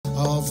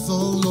of the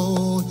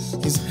Lord,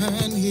 his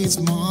hand is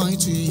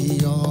mighty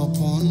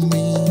upon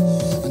me,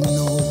 and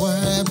no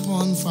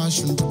weapon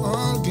fashioned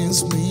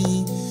against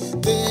me,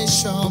 they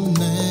shall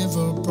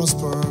never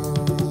prosper.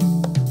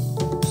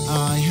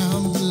 I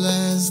am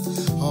blessed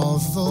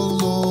of the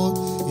Lord,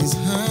 his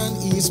hand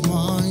is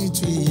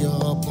mighty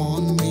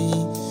upon me,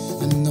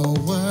 and no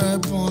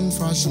weapon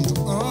fashioned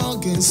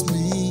against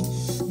me,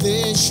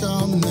 they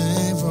shall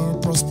never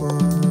prosper.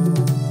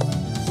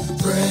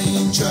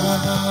 Praying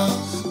child,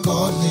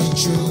 godly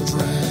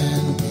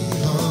children we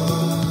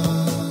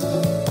are,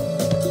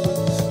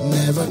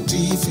 never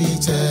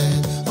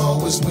defeated,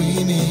 always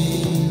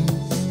winning,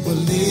 we're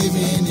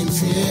living in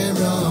fear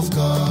of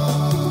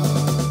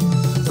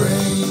God.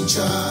 Praying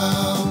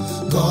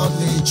child,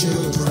 godly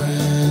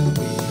children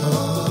we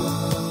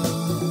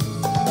are,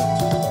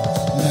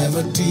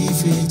 never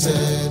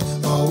defeated,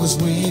 always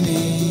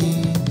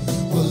winning,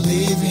 we're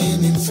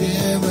living in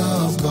fear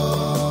of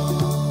God.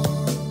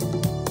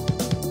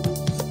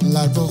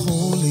 Like the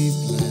holy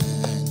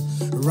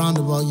plan, round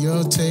about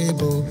your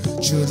table,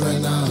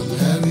 children are the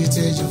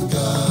heritage of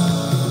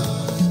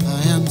God.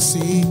 I am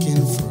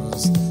seeking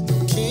first the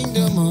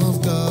kingdom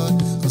of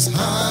God, cause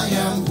I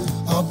am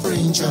a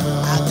praying child.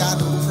 I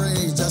gotta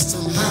pray just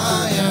to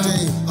I am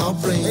a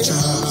praying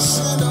child.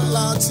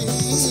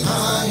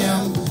 I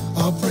am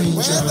a praying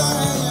child. Whether I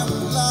am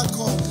black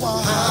or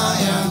white, I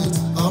am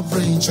a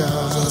praying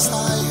child. Yes, I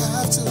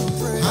have to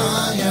pray.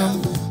 I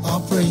am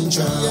a praying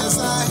child. Yes,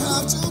 I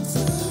have to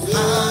pray.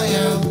 I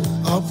am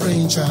a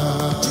praying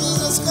child.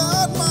 Jesus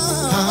got my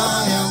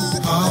heart. I am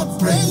a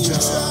praying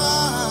child.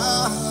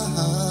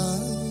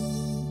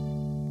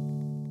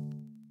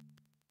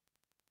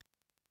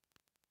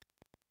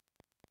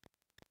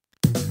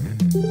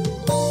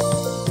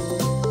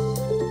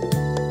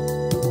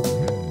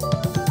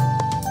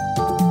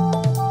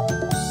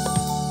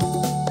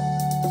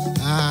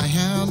 I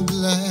am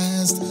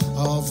blessed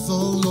of the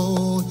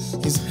Lord,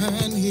 his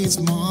hand is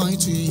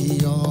mighty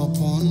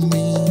upon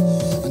me,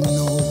 and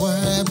no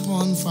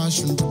weapon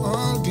fashioned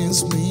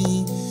against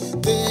me,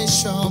 they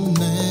shall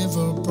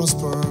never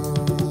prosper.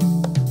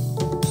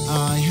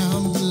 I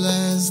am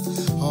blessed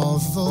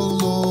of the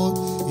Lord,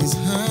 his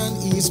hand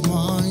is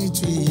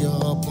mighty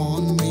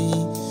upon me,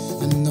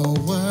 and no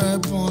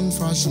weapon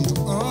fashioned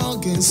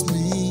against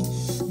me,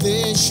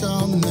 they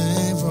shall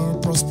never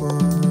prosper.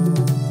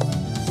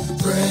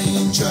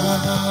 Praying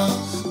child,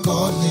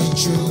 godly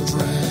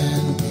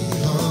children we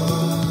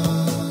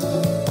are,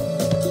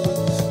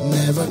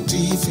 never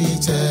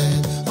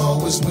defeated,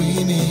 always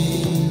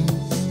winning,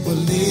 we're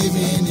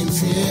living in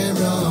fear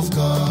of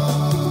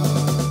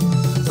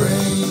God.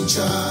 Praying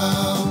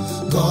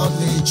child,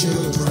 godly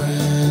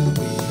children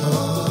we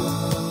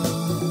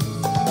are,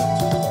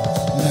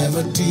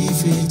 never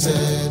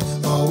defeated,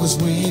 always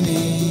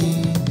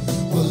winning,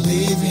 we're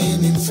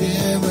living in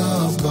fear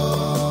of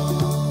God.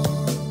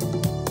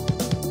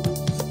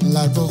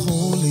 Like the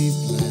holy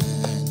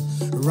plan,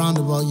 round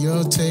about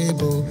your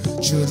table,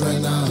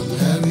 children are the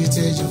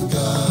heritage of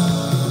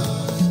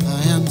God.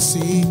 I am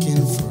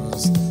seeking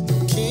first the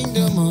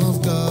kingdom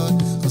of God,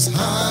 cause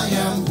I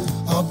am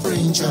a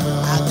praying child.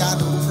 I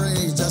gotta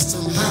pray just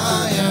to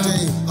I am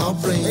a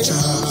praying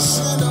child.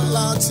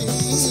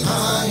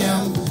 I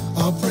am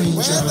a praying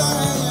child. Whether I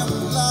am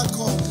black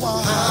or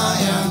white, I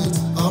am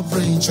a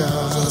praying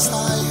child. Yes,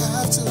 I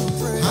have to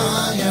pray.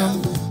 I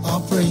am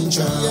a praying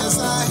child. Yes,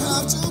 I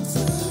have to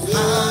pray.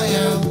 I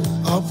am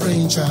a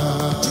praying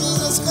child.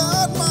 Jesus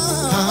got my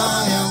heart.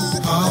 I am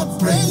a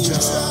praying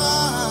child.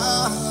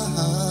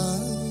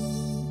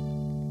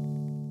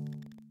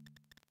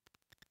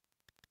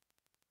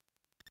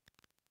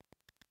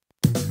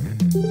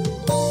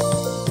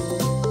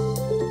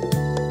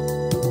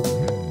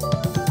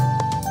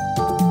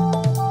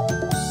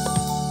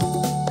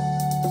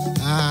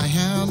 I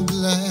am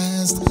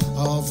blessed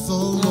of the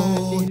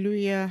Lord.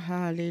 Hallelujah,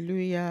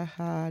 hallelujah,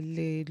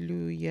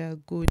 hallelujah.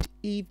 Good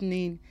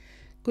evening,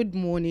 good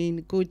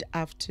morning, good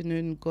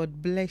afternoon.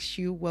 God bless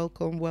you.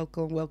 Welcome,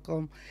 welcome,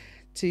 welcome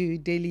to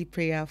Daily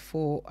Prayer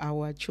for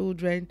Our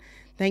Children.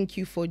 Thank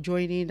you for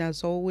joining,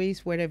 as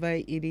always, wherever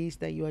it is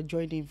that you are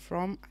joining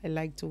from. I'd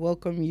like to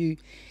welcome you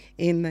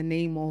in the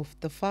name of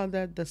the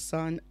Father, the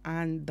Son,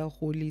 and the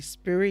Holy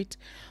Spirit.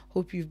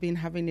 Hope you've been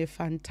having a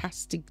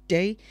fantastic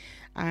day.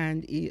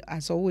 And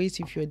as always,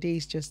 if your day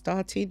is just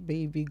starting,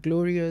 may it be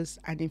glorious.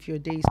 And if your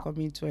day is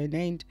coming to an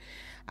end,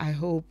 I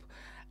hope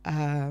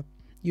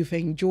you've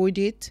enjoyed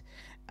it.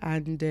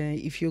 And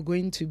if you're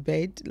going to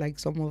bed, like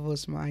some of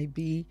us might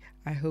be,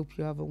 I hope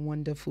you have a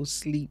wonderful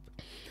sleep.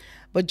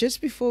 But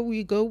just before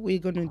we go, we're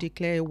going to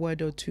declare a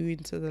word or two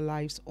into the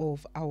lives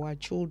of our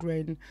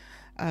children,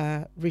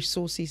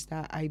 resources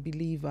that I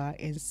believe are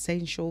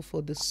essential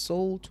for the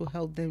soul to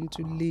help them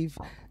to live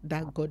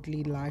that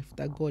godly life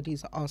that God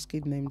is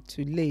asking them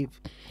to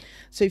live.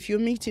 So if you're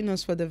meeting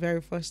us for the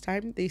very first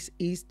time, this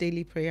is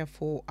Daily Prayer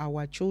for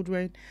Our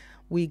Children.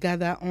 We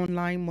gather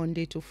online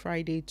Monday to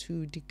Friday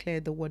to declare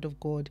the word of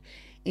God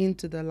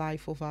into the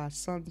life of our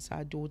sons,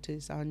 our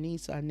daughters, our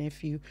niece, our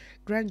nephew,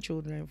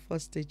 grandchildren,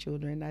 foster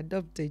children,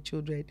 adopted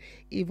children,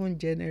 even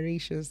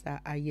generations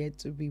that are yet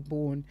to be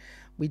born.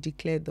 We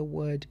declare the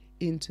word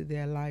into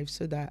their lives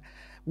so that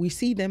we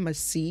see them as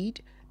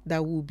seed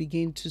that will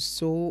begin to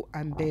sow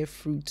and bear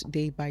fruit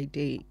day by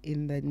day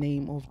in the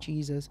name of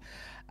Jesus.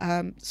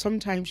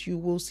 Sometimes you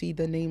will see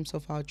the names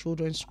of our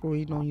children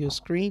scrolling on your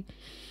screen.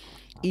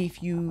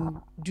 If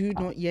you do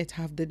not yet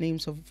have the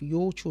names of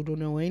your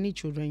children or any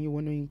children you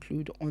want to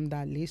include on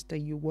that list that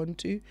you want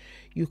to,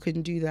 you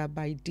can do that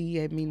by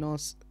DM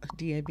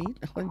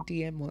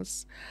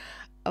us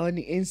on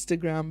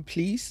Instagram,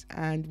 please,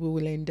 and we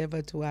will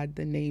endeavor to add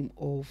the name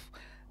of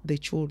the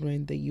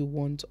children that you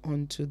want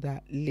onto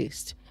that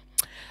list.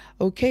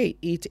 Okay,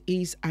 it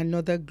is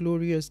another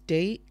glorious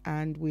day,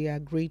 and we are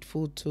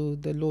grateful to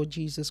the Lord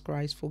Jesus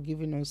Christ for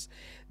giving us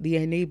the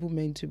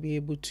enablement to be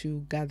able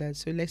to gather.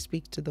 So let's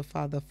speak to the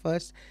Father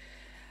first.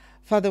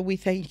 Father, we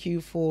thank you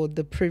for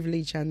the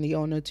privilege and the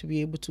honor to be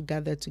able to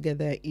gather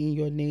together in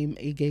your name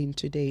again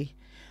today.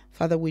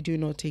 Father, we do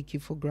not take you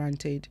for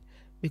granted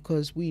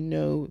because we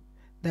know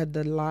that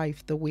the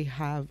life that we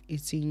have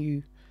is in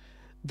you.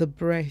 The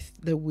breath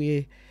that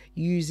we're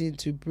using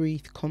to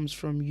breathe comes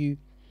from you.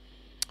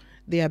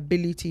 The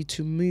ability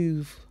to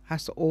move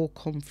has all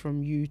come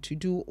from you. To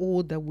do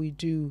all that we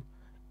do,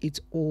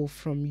 it's all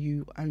from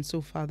you. And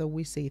so, Father,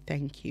 we say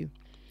thank you.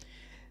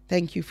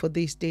 Thank you for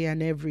this day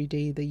and every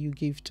day that you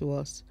give to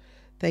us.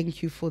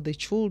 Thank you for the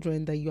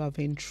children that you have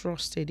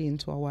entrusted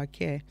into our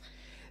care.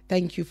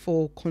 Thank you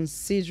for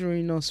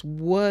considering us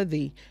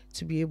worthy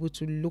to be able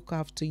to look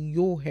after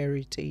your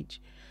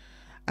heritage.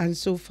 And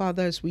so,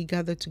 Father, as we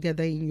gather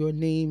together in your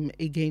name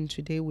again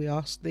today, we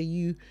ask that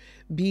you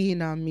be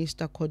in our midst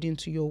according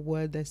to your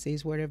word that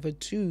says, wherever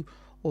 2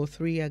 or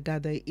 3 are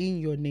gathered in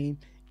your name,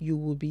 you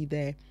will be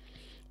there.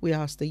 We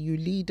ask that you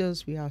lead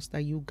us. We ask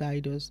that you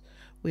guide us.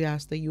 We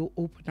ask that you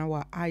open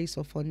our eyes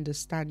of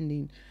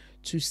understanding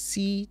to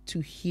see, to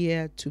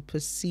hear, to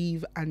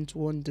perceive, and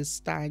to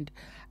understand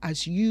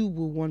as you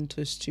will want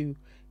us to,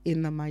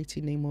 in the mighty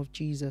name of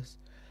Jesus.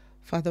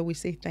 Father, we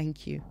say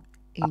thank you.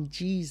 In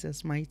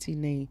Jesus' mighty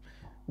name,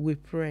 we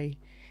pray.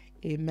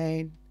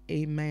 Amen,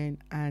 amen,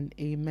 and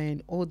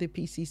amen. All the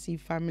PCC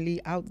family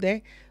out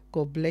there,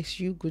 God bless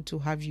you. Good to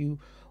have you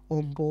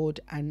on board.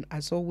 And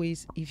as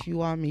always, if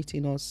you are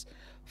meeting us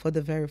for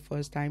the very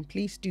first time,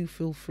 please do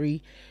feel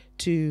free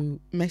to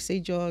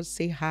message us,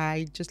 say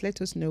hi, just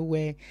let us know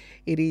where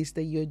it is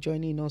that you're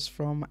joining us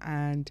from,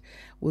 and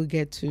we'd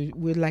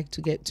like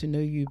to get to know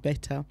you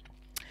better.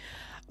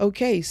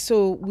 Okay,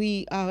 so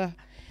we are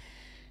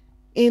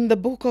in the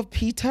book of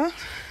Peter.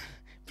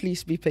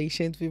 Please be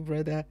patient with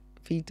Brother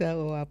Peter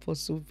or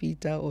Apostle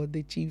Peter or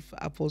the Chief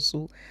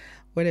Apostle,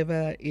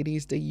 whatever it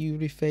is that you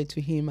refer to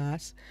him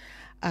as.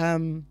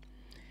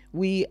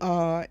 We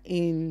are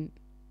in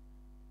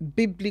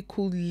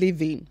biblical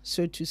living,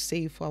 so to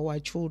say, for our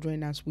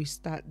children as we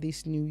start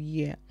this new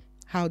year,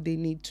 how they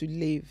need to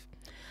live.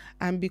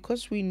 And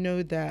because we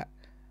know that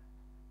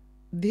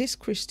this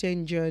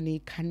Christian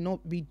journey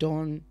cannot be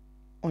done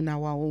on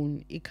our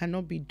own, it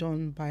cannot be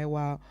done by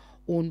our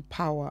own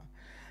power.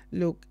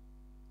 Look,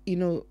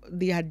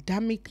 the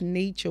Adamic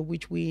nature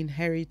which we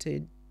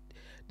inherited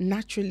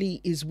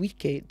naturally is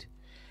wicked.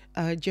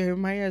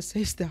 Jeremiah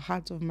says the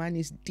heart of man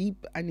is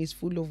deep and is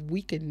full of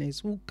wickedness.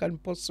 Who can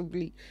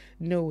possibly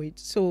know it?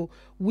 So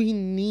we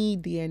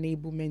need the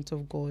enablement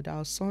of God.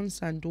 Our sons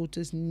and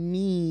daughters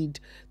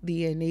need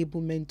the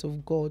enablement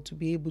of God to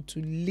be able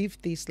to live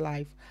this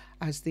life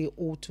as they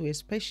ought to,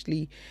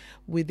 especially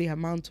with the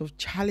amount of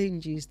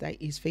challenges that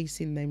is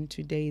facing them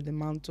today, the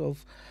amount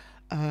of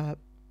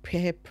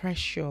peer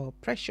pressure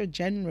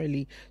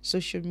generally,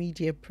 social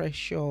media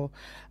pressure,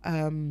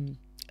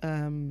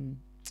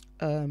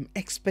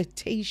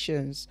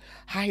 expectations,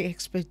 high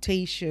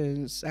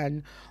expectations,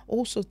 and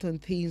all sorts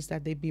of things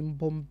that they've been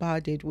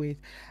bombarded with.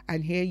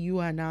 And here you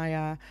and I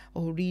are,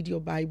 read your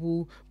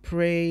Bible,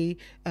 pray,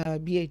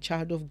 be a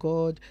child of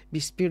God, be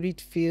spirit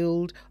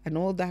filled, and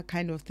all that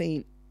kind of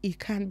thing. It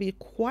can be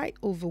quite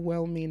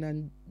overwhelming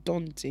and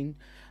daunting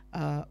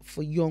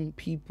for young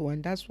people.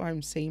 And that's why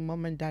I'm saying,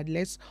 Mom and Dad,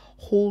 let's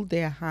hold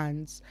their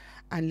hands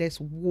and let's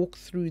walk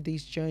through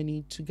this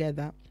journey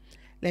together.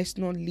 Let's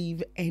not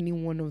leave any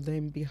one of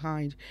them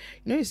behind.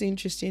 It's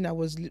interesting. I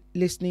was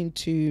listening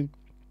to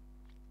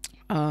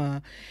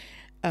a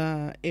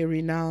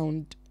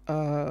renowned,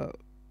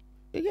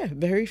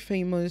 very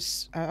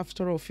famous,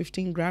 after all,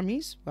 15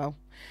 Grammys. Well,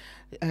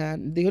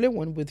 the only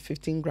one with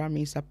 15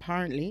 Grammys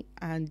apparently,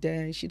 and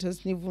she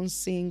doesn't even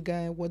sing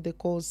what they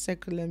call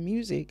secular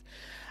music.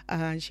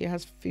 She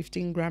has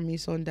 15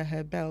 Grammys under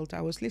her belt.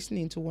 I was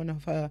listening to one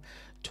of her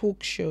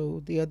talk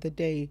show the other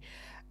day,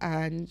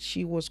 and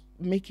she was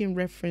making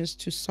reference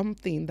to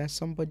something that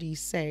somebody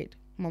said.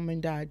 Mom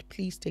and Dad,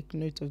 please take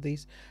note of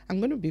this. I'm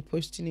going to be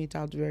posting it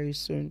out very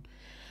soon.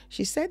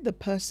 She said the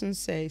person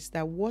says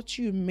that what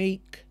you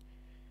make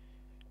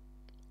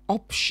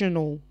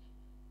optional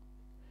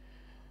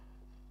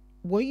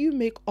what you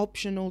make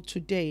optional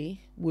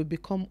today will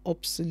become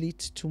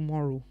obsolete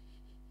tomorrow.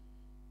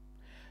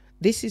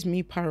 This is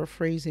me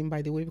paraphrasing,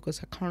 by the way,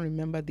 because I can't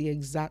remember the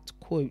exact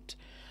quote.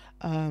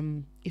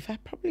 If I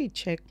probably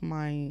check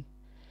my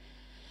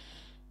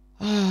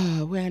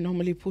where I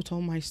normally put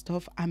all my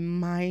stuff, I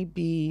might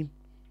be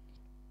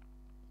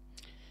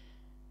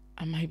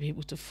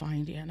able to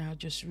find it, and I'll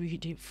just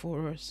read it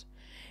for us.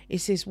 It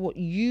says, what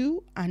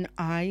you and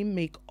I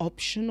make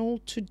optional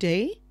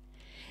today,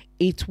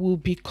 it will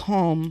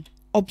become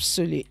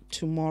obsolete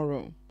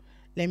tomorrow.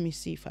 Let me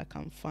see if I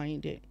can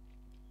find it.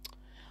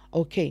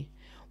 Okay.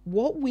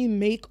 What we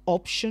make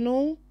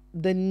optional,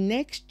 the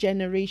next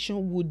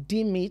generation would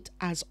deem it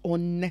as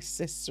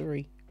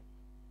unnecessary.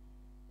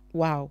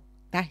 Wow,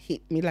 that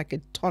hit me like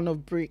a ton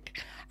of brick.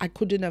 I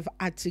couldn't have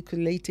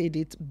articulated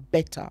it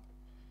better.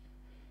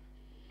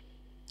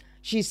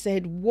 She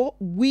said, what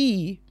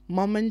we,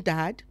 mom and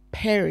dad,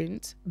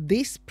 parents,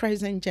 this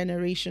present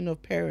generation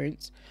of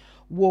parents,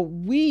 what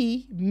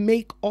we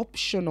make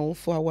optional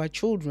for our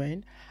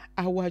children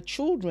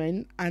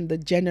and the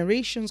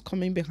generations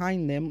coming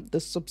behind them, the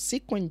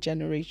subsequent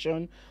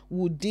generation,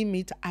 would deem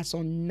it as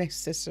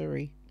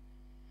unnecessary.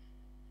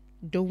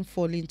 Don't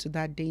fall into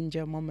that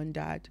danger, mom and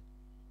dad,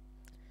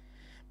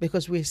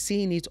 because we're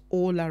seeing it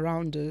all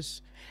around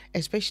us,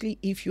 especially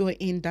if you're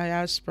in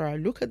diaspora.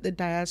 Look at the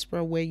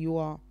diaspora where you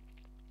are.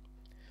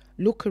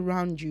 Look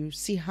around you.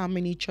 See how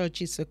many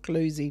churches are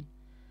closing.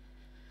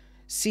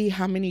 See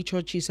how many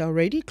churches are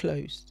already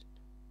closed.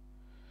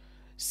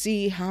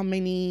 See how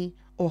many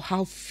or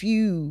how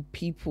few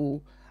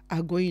people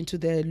are going to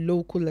their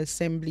local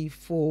assembly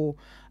for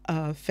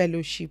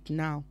fellowship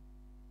now.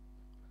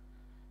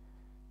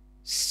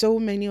 So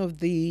many of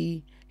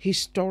the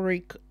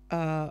historic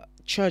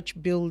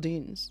church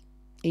buildings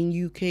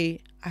in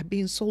UK are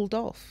being sold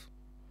off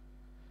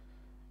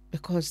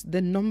because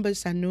the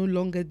numbers are no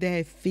longer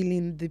there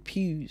filling the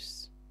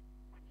pews.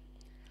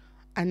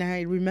 And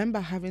I remember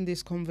having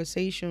this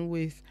conversation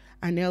with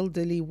an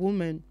elderly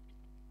woman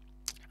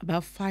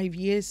about 5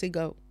 years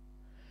ago.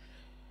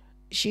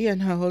 She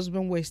and her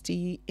husband were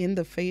still in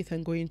the faith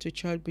and going to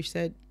church, but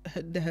said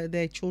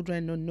their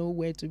children are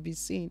nowhere to be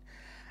seen.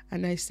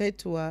 And I said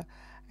to her,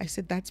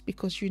 that's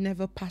because you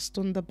never passed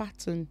on the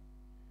baton.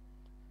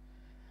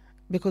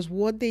 Because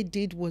what they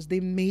did was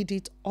they made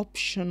it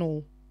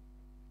optional.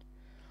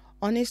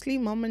 Honestly,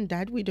 mom and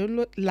dad, we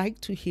don't like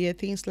to hear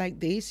things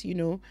like this, you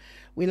know.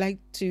 We like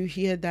to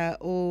hear that,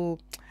 oh,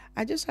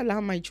 I just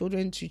allow my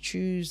children to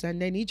choose and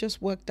then it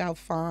just worked out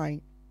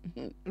fine.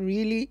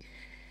 Really?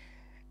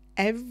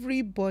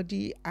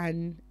 Everybody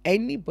and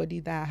anybody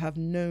that I have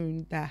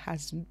known that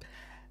has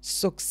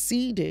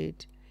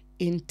succeeded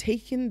in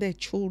taking their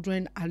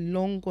children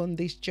along on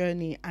this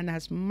journey and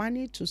has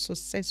managed to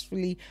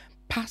successfully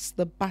pass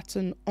the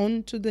baton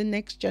on to the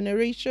next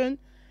generation,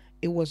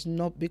 it was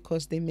not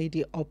because they made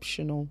it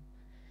optional.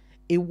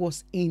 It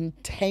was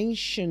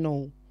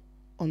intentional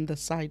on the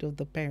side of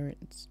the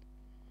parents.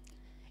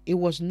 It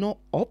was not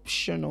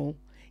optional.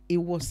 It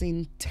was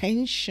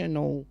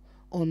intentional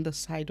on the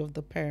side of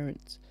the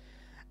parents.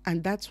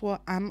 And that's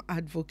what I'm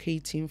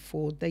advocating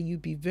for, that you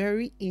be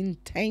very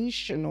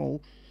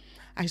intentional.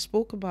 I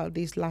spoke about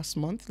this last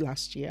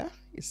year.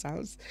 It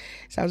sounds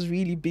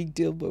really big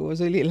deal, but it was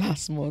only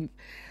last month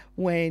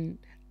when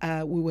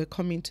we were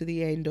coming to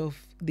the end of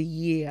the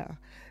year,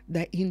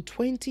 that in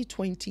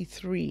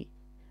 2023,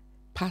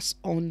 pass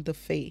on the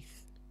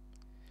faith.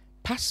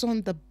 Pass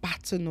on the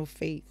baton of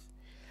faith.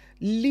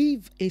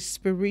 Leave a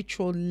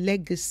spiritual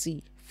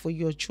legacy for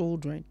your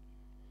children.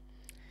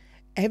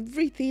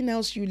 Everything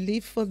else you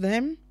leave for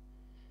them,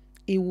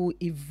 it will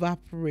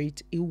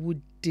evaporate. It will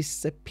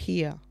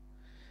disappear.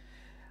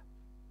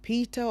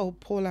 Peter or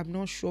Paul, I'm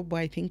not sure, but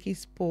I think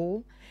it's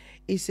Paul.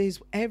 It says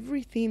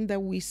everything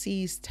that we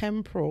see is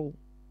temporal,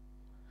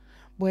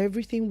 but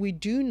everything we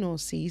do not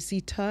see is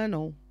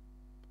eternal.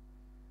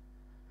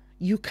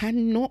 You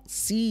cannot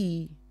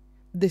see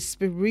the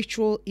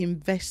spiritual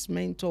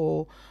investment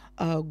or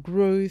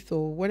growth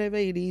or whatever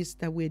it is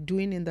that we're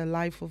doing in the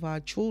life of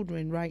our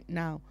children right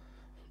now.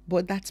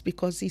 But that's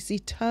because it's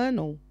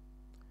eternal.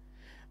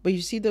 But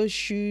you see those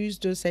shoes,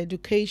 those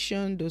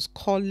education, those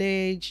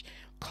college,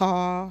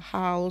 car,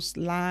 house,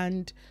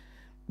 land,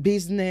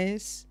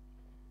 business,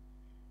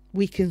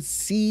 we can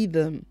see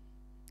them.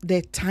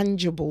 They're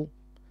tangible.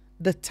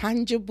 The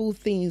tangible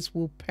things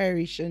will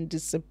perish and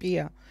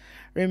disappear.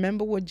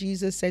 Remember what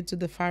Jesus said to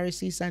the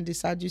Pharisees and the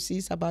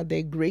Sadducees about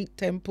their great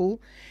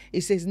temple?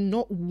 It says,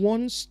 not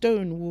one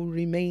stone will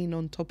remain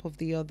on top of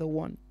the other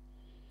one.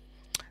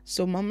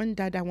 So mom and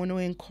dad, I want to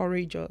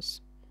encourage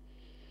us.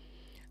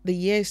 The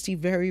year is still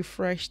very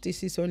fresh.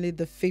 This is only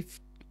the 5th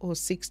or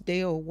 6th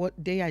day, or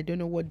what day, I don't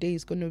know what day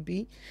it's going to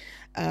be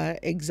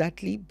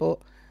exactly, but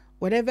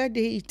whatever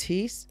day it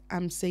is,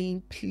 I'm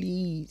saying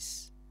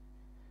please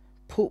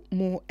put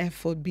more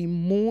effort, be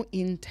more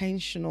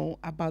intentional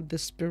about the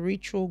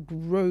spiritual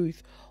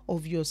growth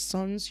of your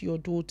sons, your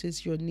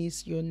daughters, your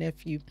niece, your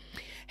nephew.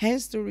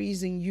 Hence the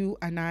reason you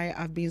and I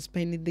have been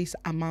spending this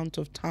amount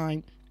of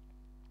time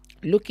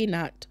looking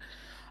at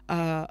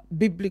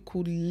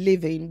biblical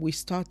living, we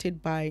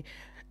started by,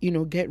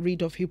 get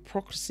rid of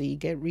hypocrisy,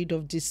 get rid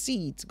of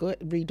deceit, get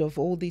rid of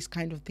all these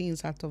kind of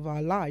things out of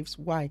our lives.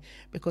 Why?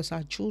 Because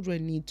our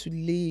children need to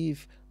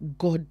live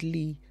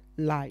godly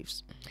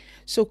lives.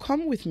 So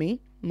come with me,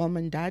 mom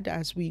and dad,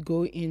 as we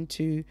go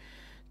into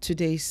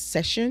today's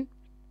session.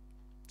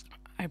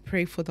 I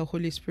pray for the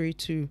Holy Spirit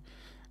to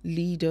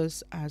lead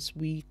us as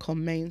we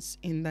commence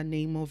in the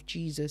name of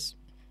Jesus.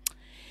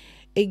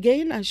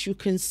 Again, as you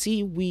can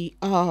see, we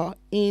are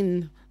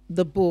in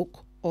the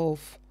book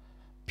of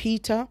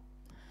Peter.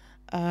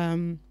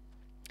 And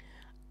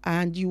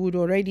you would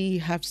already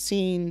have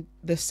seen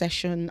the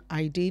session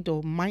I did,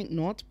 or might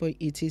not, but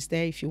it is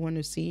there. If you want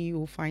to see,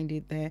 you'll find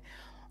it there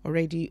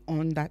already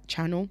on that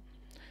channel.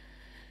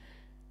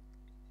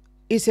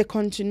 It's a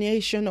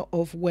continuation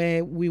of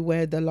where we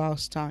were the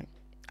last time,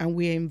 and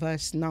we're in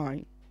verse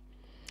 9.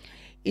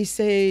 It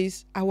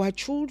says, our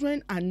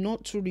children are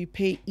not to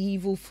repay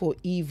evil for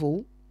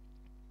evil.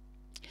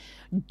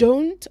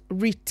 Don't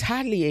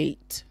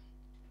retaliate.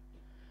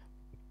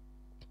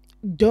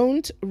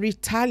 Don't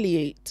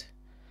retaliate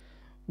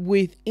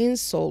with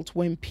insult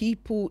when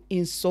people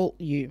insult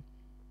you.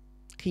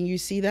 Can you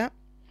see that?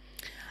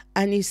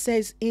 And it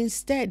says,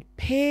 instead,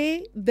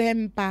 pay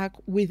them back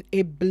with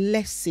a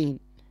blessing.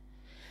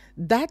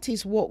 That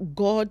is what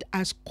God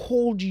has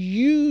called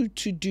you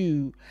to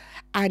do,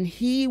 and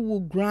He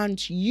will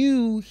grant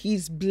you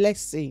His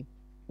blessing.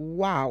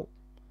 Wow.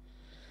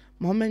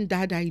 Mom and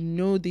dad, I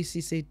know this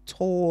is a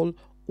tall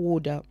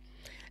order.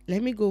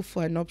 Let me go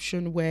for an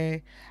option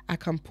where I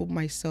can put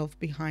myself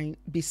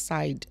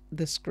beside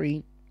the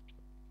screen.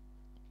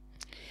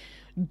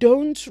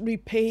 Don't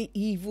repay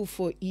evil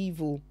for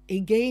evil.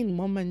 Again,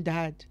 mom and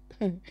dad,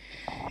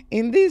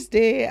 in this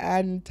day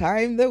and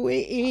time that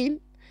we're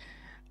in,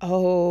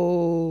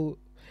 oh,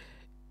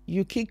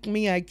 you kick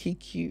me, I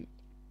kick you.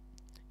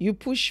 You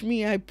push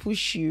me, I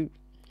push you.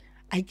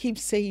 I keep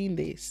saying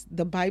this.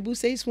 The Bible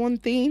says one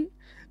thing,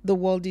 the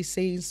world is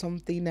saying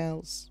something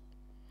else.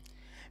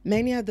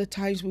 Many other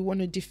times we want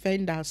to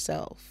defend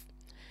ourselves.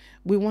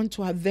 We want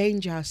to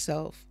avenge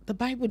ourselves. The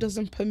Bible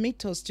doesn't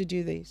permit us to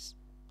do this.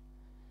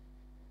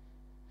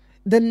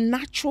 The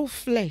natural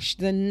flesh,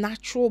 the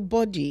natural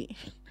body.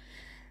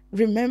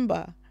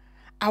 Remember,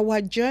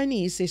 our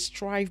journey is a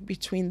strife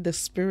between the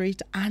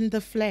spirit and the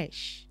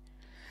flesh.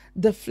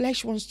 The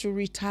flesh wants to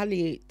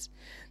retaliate.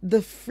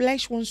 The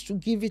flesh wants to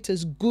give it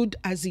as good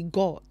as it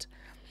got.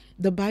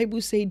 The Bible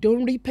says,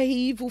 don't repay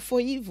evil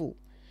for evil.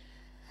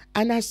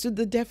 And as to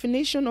the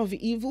definition of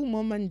evil,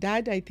 mom and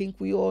dad, I think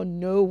we all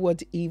know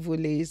what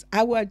evil is.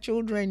 Our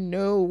children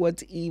know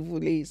what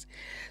evil is.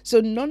 So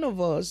none of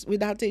us,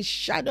 without a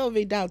shadow of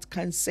a doubt,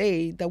 can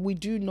say that we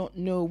do not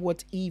know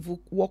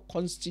what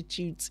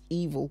constitutes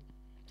evil.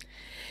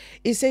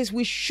 It says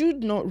we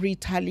should not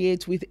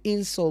retaliate with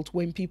insult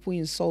when people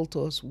insult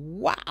us.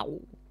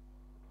 Wow.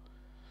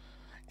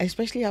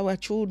 Especially our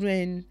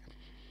children,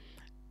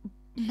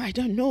 I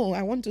don't know,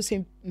 I want to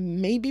say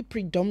maybe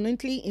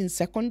predominantly in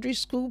secondary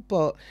school,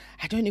 but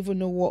I don't even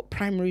know what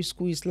primary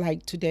school is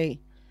like today.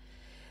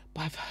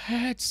 But I've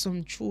heard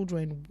some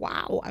children,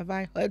 wow, have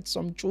I heard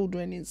some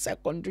children in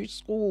secondary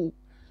school?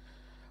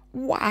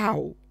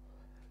 Wow.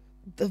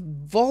 The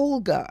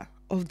vulgar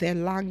of their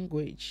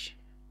language,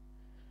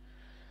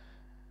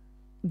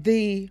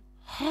 the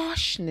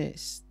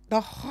harshness,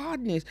 the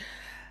hardness.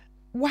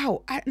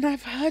 Wow. And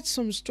I've heard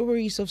some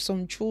stories of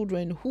some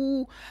children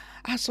who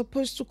are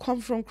supposed to come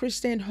from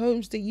Christian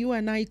homes that you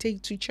and I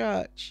take to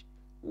church.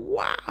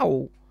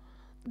 Wow.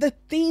 The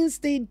things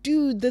they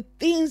do, the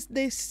things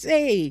they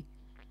say,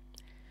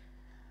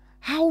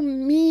 how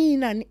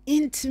mean and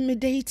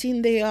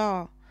intimidating they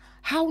are,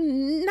 how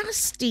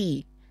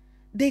nasty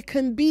they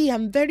can be,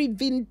 and very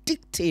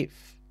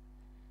vindictive.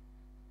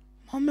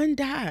 Mom and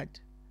dad,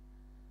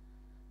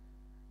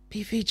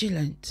 be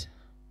vigilant.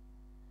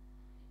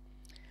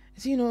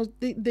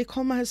 They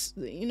come as,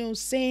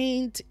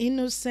 saint,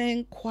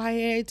 innocent,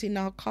 quiet in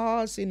our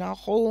cars, in our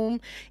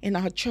home, in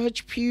our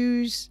church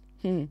pews.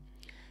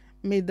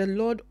 May the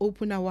Lord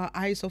open our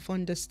eyes of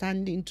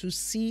understanding to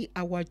see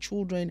our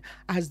children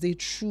as they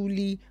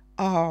truly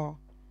are.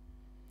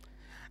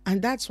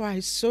 And that's why I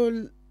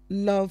so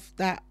love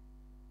that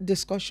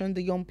discussion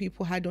the young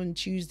people had on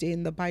Tuesday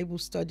in the Bible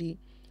study.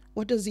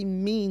 What does it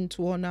mean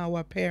to honor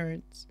our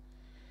parents?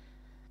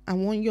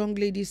 And one young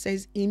lady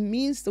says, it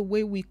means the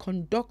way we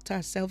conduct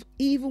ourselves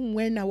even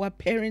when our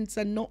parents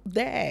are not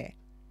there.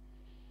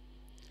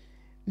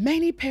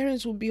 Many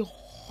parents will be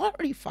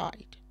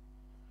horrified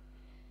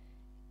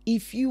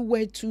if you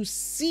were to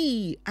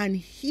see and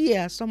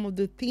hear some of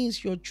the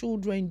things your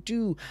children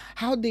do,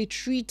 how they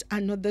treat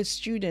another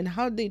student,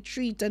 how they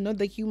treat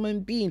another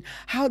human being,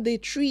 how they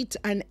treat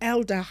an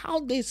elder, how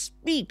they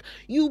speak.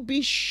 You'll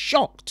be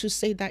shocked to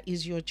say that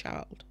is your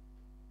child.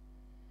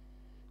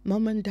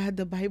 Mom and dad,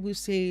 the Bible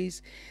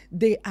says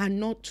they are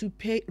not to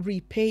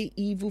repay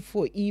evil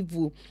for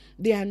evil.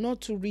 They are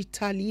not to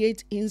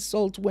retaliate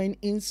insult when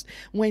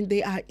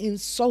they are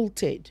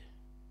insulted.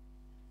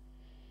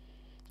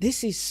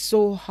 This is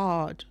so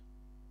hard.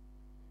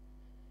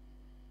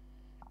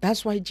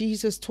 That's why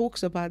Jesus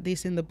talks about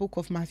this in the book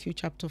of Matthew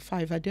chapter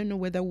 5. I don't know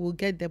whether we'll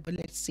get there, but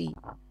let's see.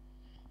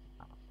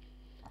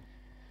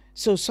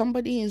 So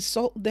somebody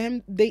insult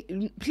them.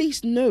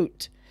 Please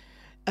note,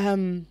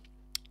 the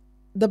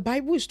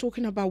Bible is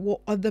talking about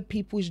what other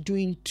people is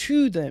doing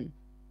to them,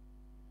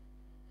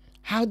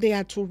 how they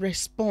are to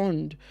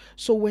respond.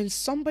 So when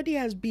somebody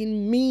has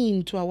been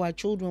mean to our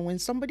children, when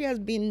somebody has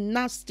been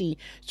nasty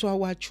to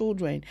our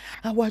children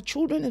have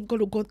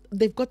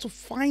they've got to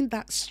find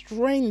that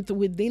strength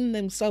within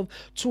themselves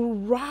to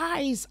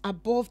rise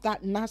above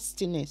that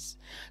nastiness,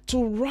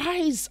 to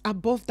rise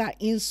above that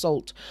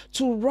insult,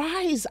 to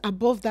rise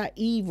above that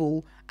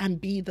evil and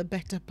be the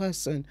better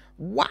person.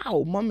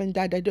 Wow, mom and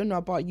dad, I don't know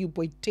about you,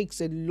 but it takes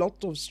a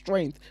lot of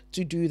strength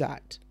to do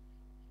that.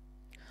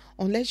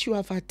 Unless you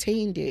have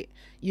attained it,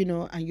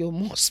 and you're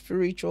more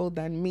spiritual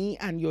than me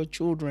and your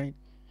children.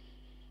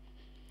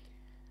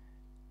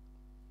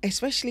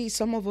 Especially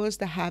some of us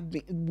that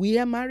we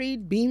are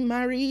married, been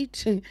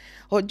married,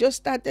 or just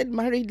started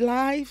married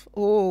life.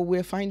 Oh,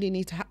 we're finding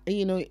it,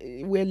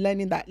 we're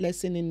learning that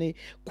lesson in a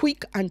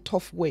quick and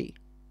tough way.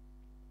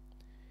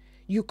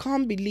 You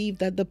can't believe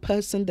that the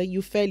person that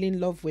you fell in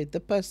love with, the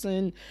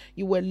person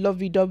you were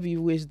lovey-dovey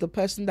with, the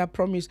person that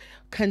promised,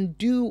 can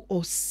do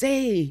or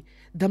say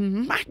the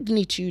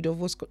magnitude of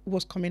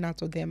what's coming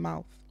out of their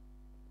mouth.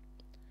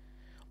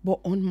 But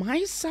on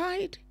my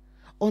side,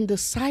 on the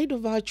side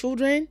of our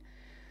children,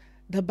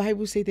 the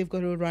Bible says they've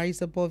got to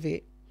rise above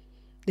it.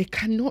 They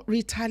cannot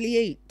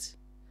retaliate.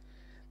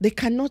 They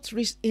cannot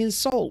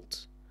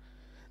insult.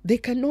 They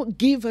cannot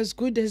give as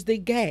good as they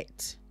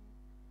get.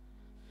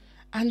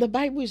 And the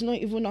Bible is not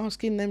even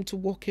asking them to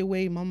walk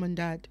away, mom and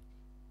dad.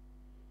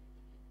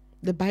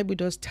 The Bible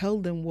does tell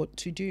them what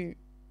to do.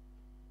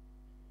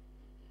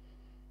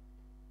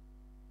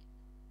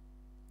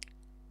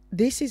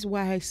 This is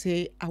why I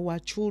say our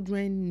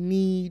children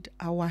need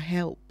our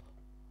help.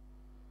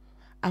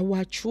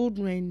 Our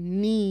children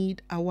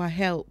need our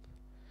help.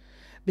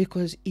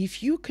 Because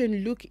if you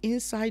can look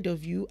inside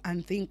of you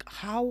and think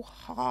how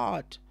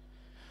hard,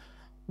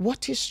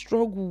 what a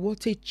struggle,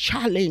 what a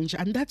challenge,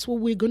 and that's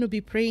what we're going to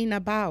be praying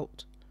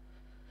about.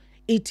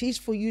 It is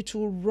for you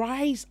to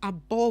rise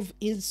above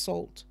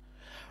insult,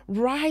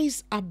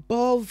 rise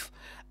above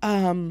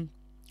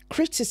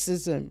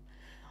criticism,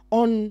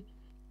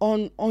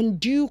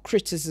 undue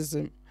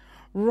criticism,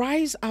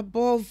 rise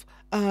above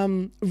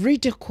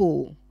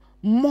ridicule,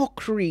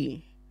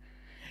 mockery.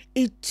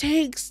 It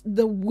takes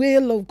the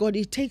will of God.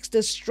 It takes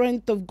the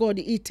strength of God.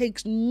 It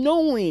takes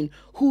knowing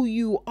who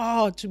you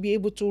are to be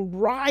able to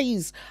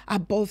rise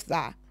above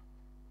that.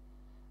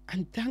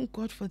 And thank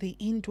God for the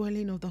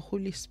indwelling of the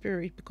Holy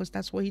Spirit, because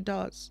that's what He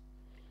does.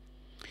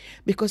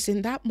 Because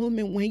in that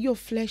moment when your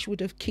flesh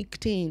would have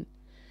kicked in,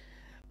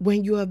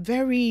 when you are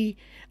very,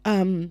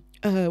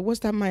 what's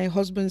that, my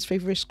husband's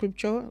favorite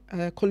scripture?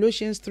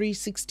 Colossians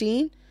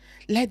 3:16.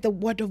 Let the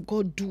word of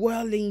God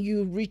dwell in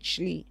you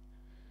richly.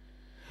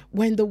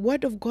 When the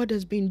word of God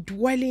has been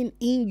dwelling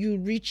in you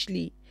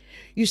richly,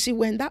 you see,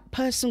 when that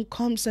person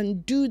comes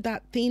and do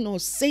that thing or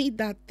say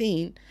that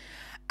thing,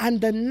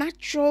 and the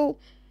natural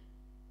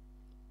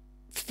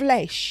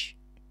flesh,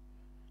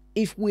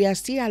 if we are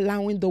still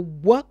allowing the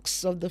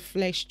works of the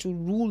flesh to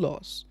rule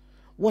us,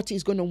 what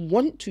he's going to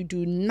want to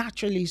do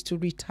naturally is to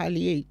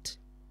retaliate.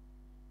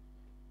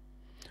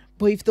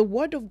 But if the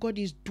word of God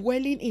is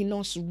dwelling in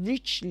us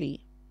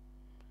richly,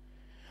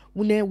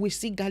 when we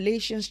see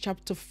Galatians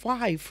chapter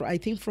 5, I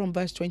think from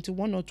verse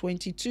 21 or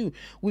 22,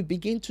 we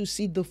begin to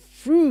see the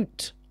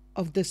fruit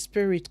of the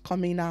Spirit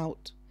coming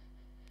out.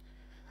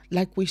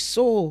 Like we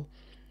saw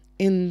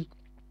in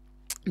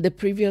the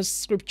previous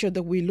scripture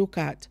that we look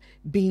at,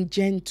 being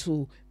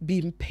gentle,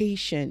 being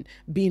patient,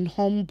 being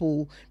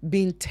humble,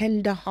 being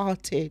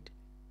tender-hearted.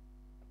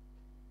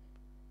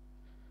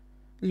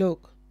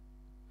 Look,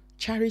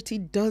 charity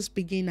does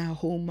begin at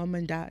home, mom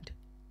and dad.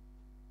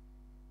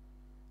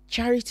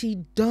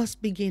 Charity does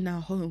begin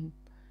at home.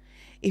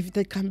 If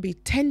they can be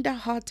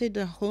tender-hearted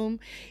at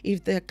home,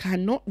 if they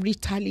cannot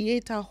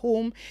retaliate at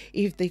home,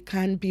 if they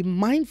can be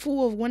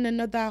mindful of one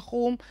another at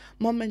home,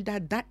 mom and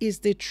dad, that is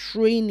the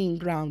training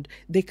ground.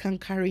 They can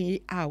carry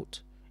it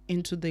out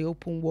into the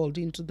open world,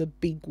 into the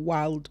big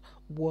wild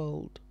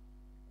world.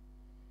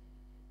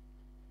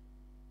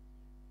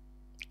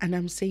 And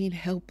I'm saying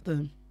help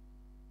them.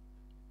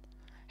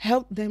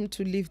 Help them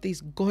to live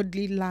this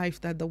godly life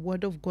that the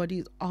word of God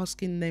is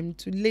asking them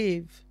to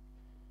live.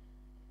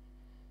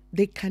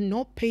 They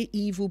cannot pay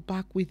evil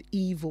back with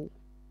evil.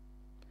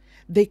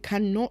 They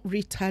cannot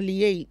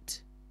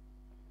retaliate.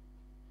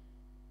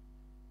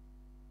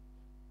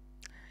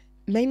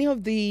 Many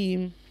of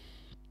the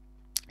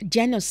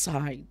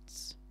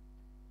genocides,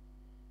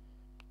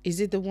 is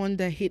it the one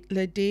that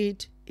Hitler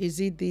did? Is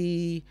it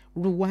the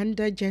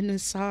Rwanda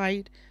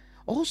genocide?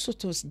 All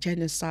sorts of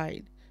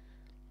genocide.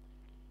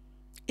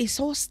 It's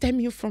all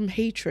stemming from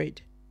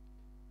hatred.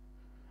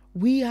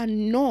 We are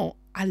not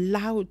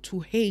allowed to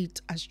hate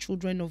as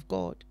children of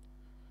God.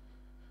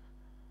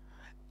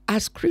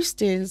 As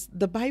Christians,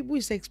 the Bible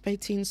is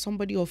expecting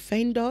somebody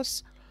offend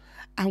us,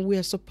 and we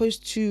are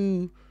supposed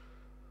to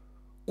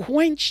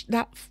quench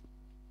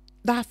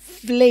that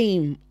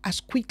flame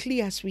as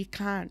quickly as we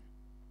can.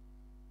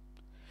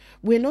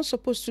 We're not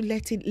supposed to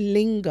let it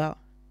linger.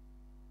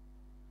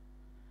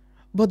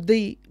 But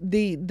the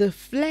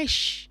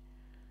flesh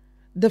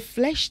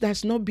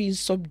that's not being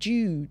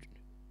subdued,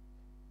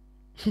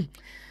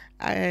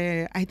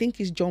 I think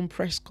it's John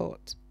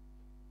Prescott.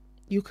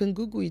 You can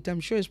Google it. I'm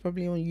sure it's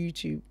probably on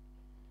YouTube.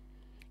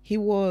 He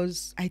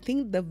was, I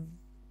think, the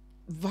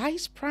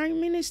vice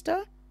prime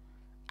minister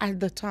at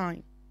the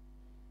time.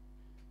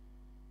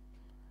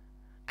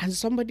 And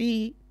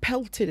somebody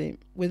pelted him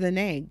with an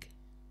egg.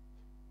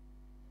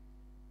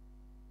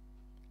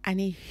 And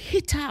he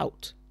hit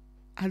out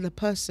at the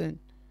person.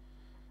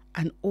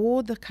 And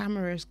all the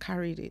cameras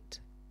carried it.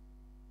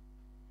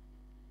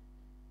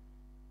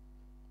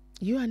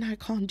 You and I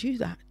can't do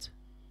that.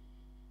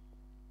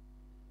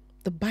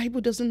 The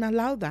Bible doesn't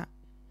allow that.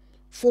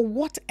 For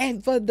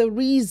whatever the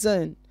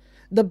reason,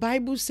 the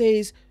Bible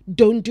says,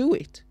 don't do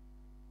it.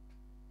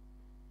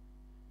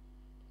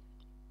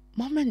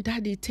 Mom and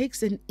Dad, it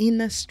takes an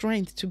inner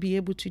strength to be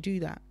able to do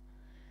that.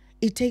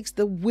 It takes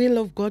the will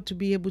of God to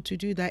be able to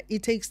do that.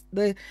 It takes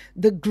the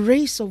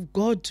grace of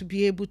God to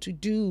be able to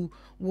do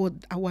what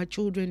our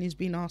children is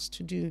being asked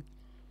to do.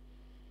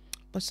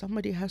 But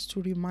somebody has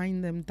to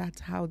remind them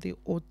that's how they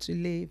ought to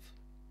live.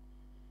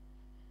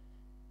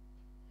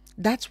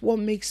 That's what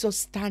makes us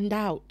stand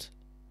out.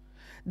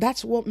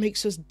 That's what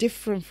makes us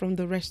different from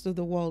the rest of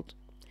the world.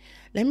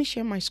 Let me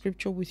share my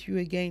scripture with you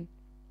again,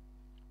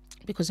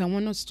 because I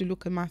want us to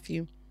look at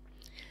Matthew.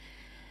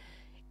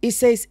 It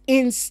says,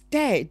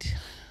 instead,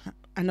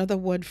 another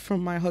word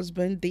from my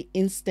husband, the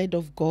instead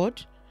of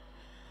God.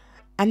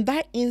 And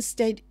that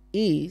instead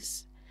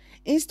is,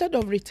 instead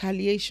of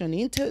retaliation,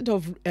 instead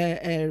of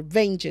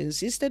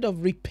vengeance, instead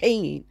of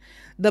repaying,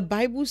 the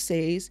Bible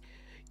says,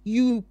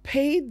 you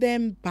pay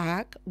them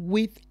back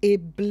with a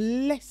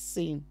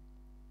blessing.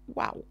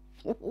 Wow.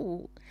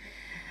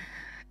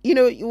 You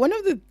know, one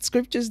of the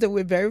scriptures that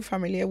we're very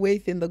familiar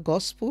with in the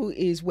gospel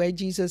is where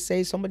Jesus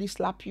says, somebody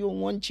slap you on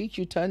one cheek,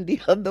 you turn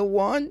the other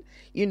one,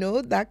 you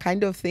know, that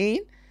kind of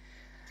thing.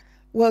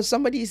 Well,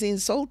 somebody is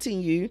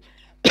insulting you,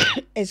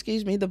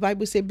 excuse me, the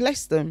Bible says,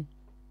 bless them.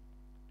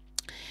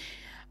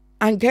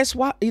 And guess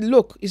what?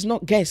 Look, it's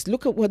not guess.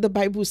 Look at what the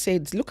Bible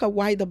said. Look at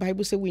why the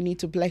Bible said we need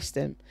to bless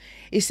them.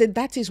 It said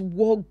that is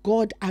what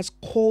God has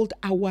called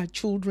our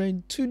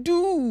children to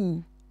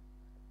do.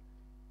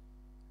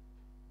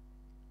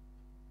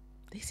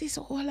 This is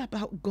all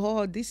about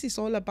God. This is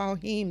all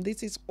about Him.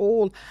 This is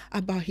all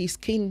about His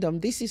kingdom.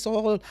 This is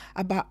all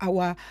about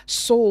our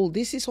soul.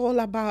 This is all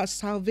about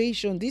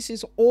salvation. This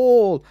is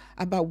all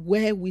about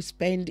where we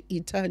spend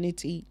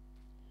eternity.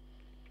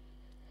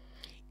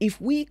 If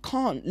we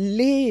can't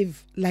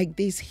live like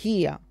this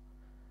here,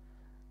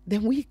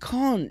 then we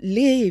can't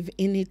live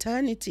in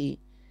eternity.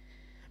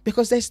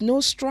 Because there's no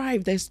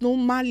strife, there's no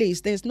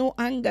malice, there's no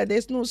anger,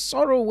 there's no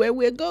sorrow where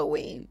we're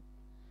going.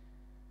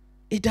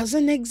 It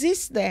doesn't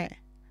exist there.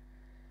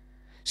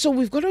 So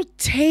we've got to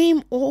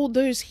tame all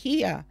those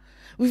here.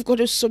 We've got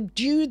to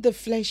subdue the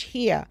flesh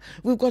here.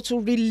 We've got to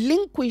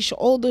relinquish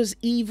all those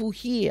evil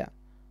here.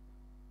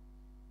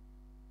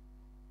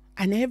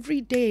 And every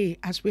day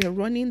as we're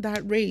running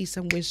that race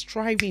and we're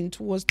striving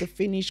towards the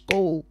finished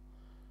goal,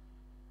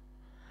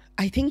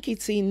 I think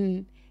it's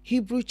in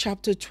Hebrews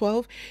chapter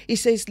 12, it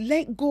says,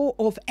 let go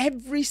of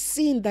every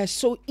sin that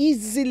so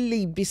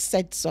easily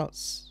besets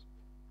us.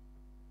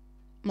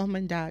 Mom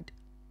and Dad.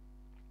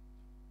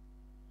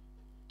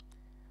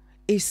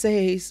 It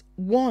says,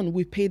 one,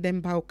 we pay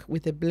them back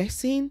with a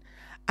blessing.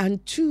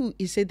 And two,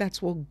 it said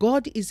that's what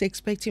God is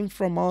expecting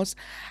from us.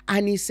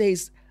 And it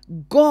says,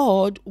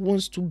 God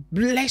wants to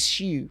bless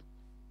you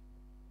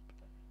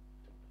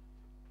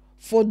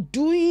for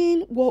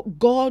doing what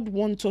God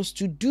wants us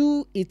to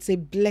do. It's a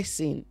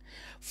blessing.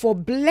 For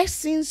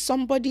blessing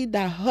somebody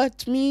that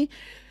hurt me,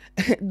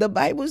 the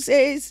Bible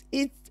says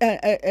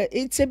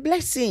it's a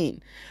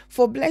blessing.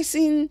 For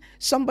blessing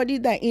somebody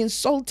that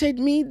insulted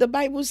me, the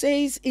Bible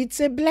says it's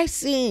a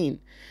blessing.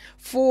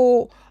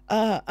 For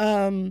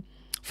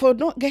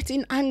not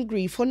getting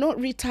angry, for not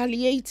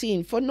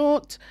retaliating, for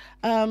not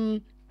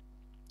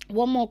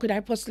what more could I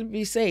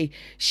possibly say?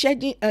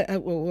 Shedding,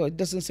 well, it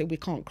doesn't say we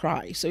can't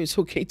cry, so it's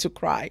okay to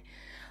cry.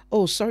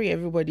 Oh, sorry,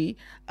 everybody.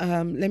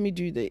 Let me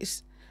do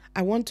this.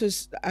 I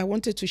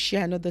wanted to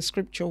share another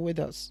scripture with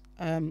us.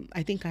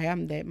 I think I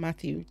am there.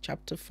 Matthew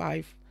chapter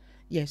 5.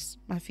 Yes,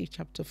 Matthew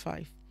chapter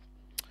 5.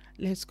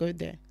 Let's go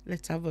there.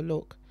 Let's have a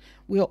look.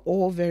 We are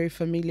all very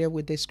familiar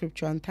with the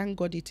scripture, and thank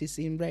God it is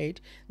in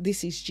red.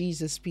 This is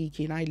Jesus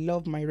speaking. I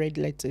love my red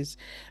letters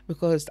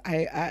because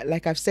I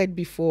like I've said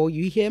before,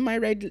 you see my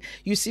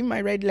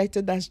red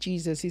letter, that's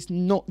Jesus. It's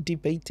not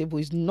debatable.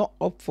 It's not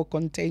up for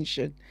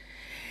contention.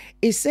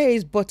 It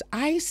says, but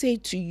I say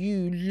to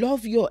you,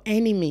 love your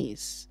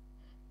enemies.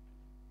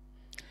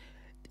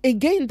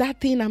 Again,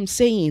 that thing I'm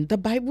saying, the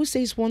Bible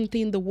says one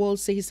thing, the world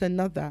says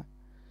another.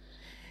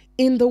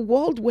 In the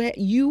world where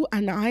you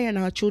and I and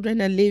our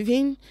children are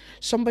living,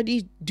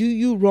 somebody do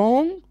you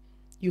wrong,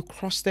 you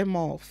cross them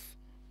off.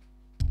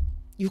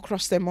 you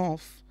cross them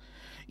off.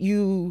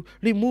 You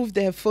remove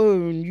their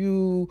phone,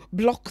 you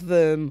block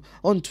them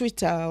on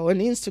Twitter, on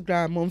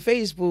Instagram, on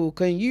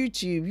Facebook, on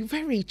YouTube. You're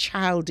very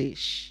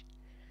childish.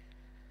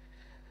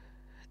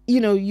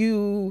 You know,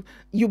 you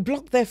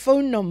block their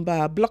phone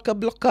number,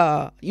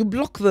 blocker, you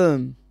block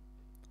them.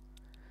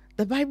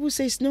 The Bible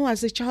says, no,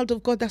 as a child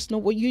of God, that's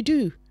not what you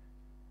do.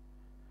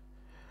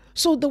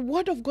 So the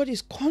word of God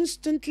is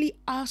constantly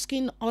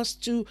asking us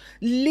to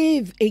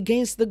live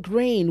against the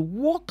grain,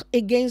 walk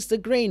against the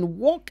grain,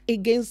 walk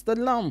against the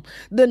norm.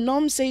 The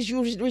norm says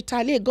you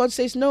retaliate. God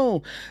says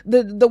no.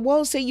 The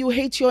world says you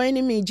hate your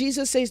enemy.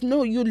 Jesus says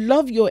no, you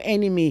love your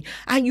enemy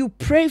and you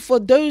pray for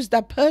those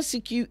that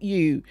persecute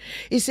you.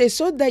 It says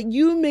so that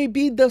you may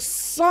be the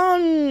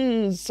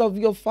sons of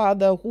your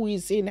Father who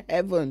is in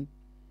heaven.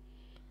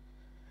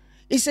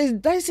 It says,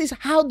 this is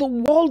how the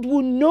world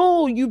will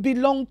know you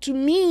belong to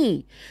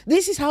me.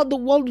 This is how the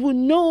world will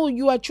know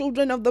you are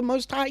children of the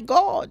Most High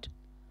God.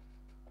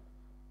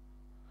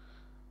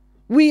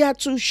 We are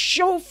to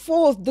show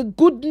forth the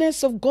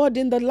goodness of God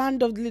in the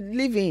land of the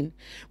living.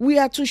 We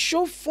are to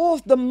show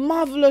forth the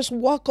marvelous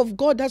work of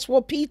God. That's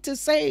what Peter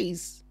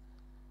says.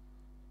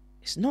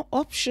 It's not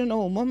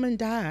optional, mom and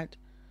dad.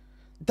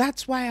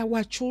 That's why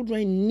our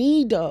children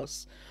need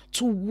us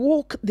to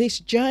walk this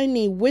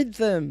journey with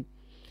them.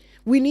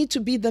 We need to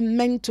be the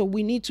mentor.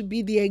 We need to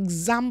be the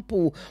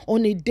example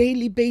on a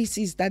daily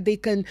basis that they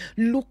can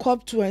look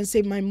up to and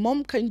say, my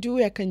mom can do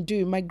it, I can do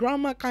it. My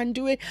grandma can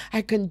do it,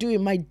 I can do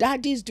it. My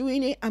daddy's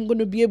doing it, I'm going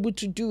to be able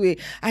to do it.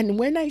 And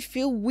when I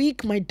feel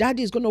weak, my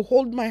daddy is going to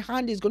hold my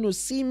hand. He's going to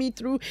see me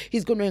through.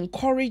 He's going to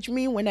encourage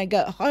me. When I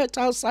get hurt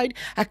outside,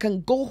 I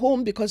can go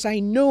home because I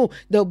know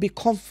there'll be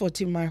comfort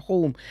in my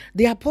home.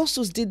 The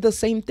apostles did the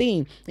same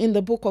thing in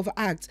the book of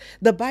Acts.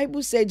 The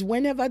Bible says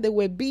whenever they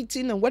were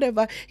beaten and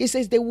whatever, it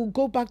says they will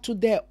go back to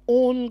their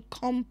own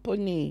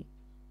company.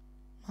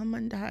 Mom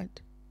and dad.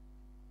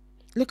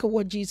 Look at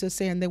what Jesus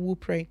said, and then we'll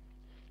pray.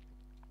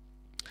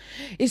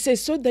 It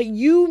says, so that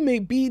you may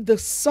be the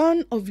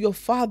son of your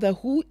Father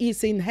who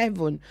is in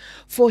heaven,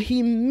 for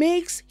he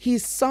makes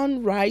his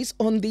sun rise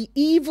on the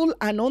evil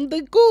and on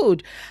the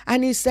good,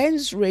 and he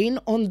sends rain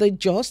on the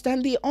just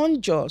and the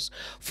unjust.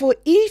 For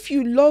if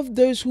you love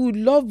those who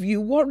love you,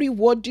 what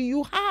reward do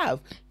you have?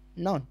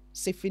 None.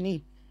 C'est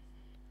fini.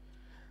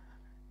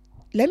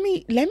 Let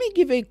me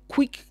give a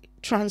quick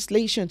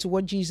translation to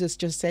what Jesus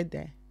just said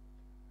there.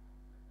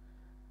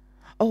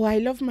 Oh, I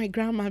love my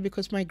grandma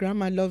because my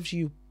grandma loves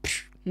you.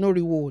 Psh, no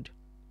reward.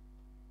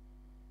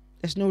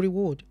 There's no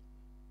reward.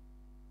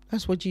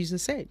 That's what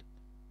Jesus said.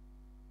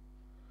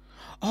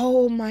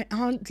 Oh, my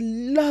aunt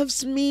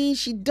loves me.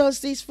 She does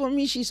this for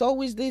me. She's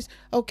always this.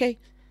 Okay.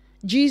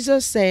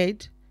 Jesus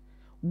said,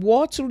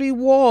 what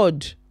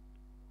reward?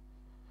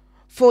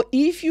 For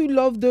if you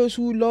love those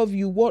who love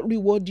you, what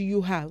reward do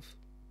you have?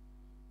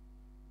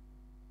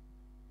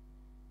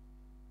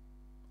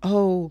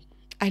 Oh,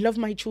 I love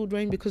my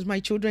children because my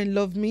children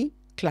love me.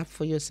 Clap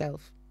for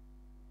yourself.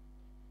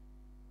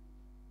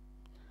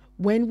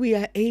 When we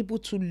are able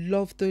to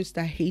love those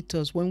that hate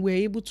us, when we're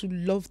able to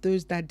love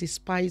those that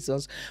despise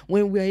us,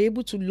 when we're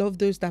able to love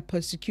those that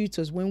persecute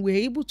us, when we're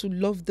able to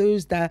love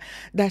those that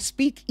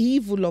speak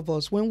evil of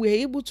us, when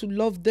we're able to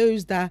love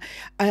those that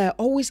are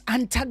always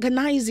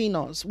antagonizing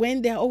us,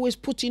 when they're always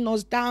putting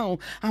us down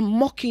and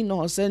mocking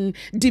us and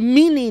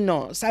demeaning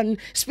us and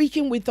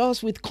speaking with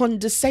us with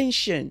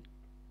condescension,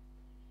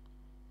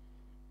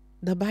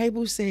 the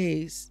Bible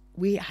says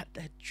we are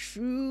the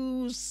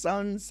true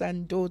sons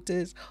and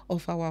daughters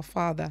of our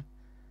Father.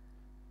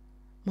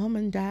 Mom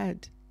and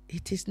dad,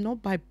 it is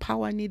not by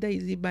power, neither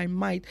is it by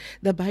might.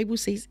 The Bible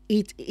says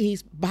it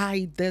is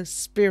by the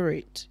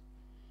Spirit.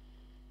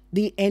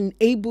 The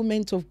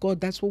enablement of God,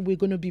 that's what we're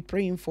going to be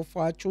praying for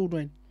our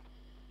children.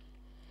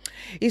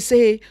 It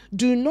says,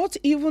 do not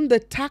even the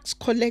tax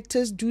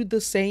collectors do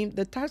the same?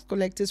 The tax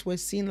collectors were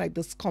seen like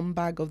the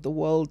scumbag of the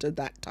world at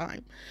that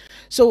time.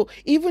 So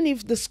even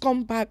if the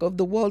scumbag of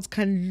the world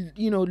can,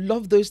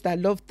 love those that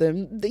love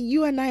them,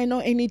 you and I are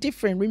not any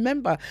different.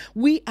 Remember,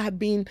 we are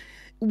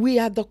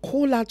the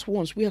called out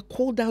ones. We are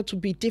called out to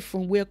be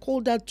different. We are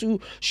called out to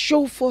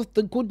show forth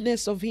the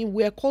goodness of Him.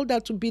 We are called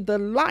out to be the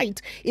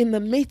light in the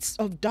midst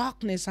of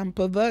darkness and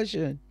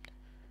perversion.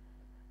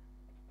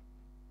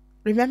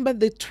 Remember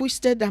the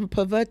twisted and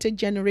perverted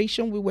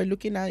generation we were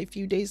looking at a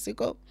few days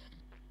ago?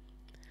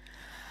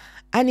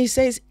 And he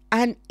says,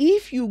 and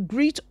if you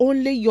greet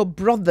only your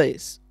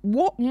brothers,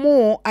 what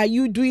more are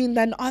you doing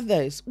than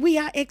others? We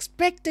are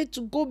expected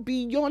to go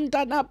beyond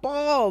and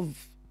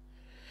above.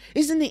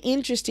 Isn't it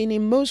interesting,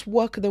 in most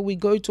work that we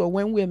go to, or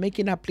when we're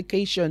making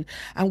application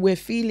and we're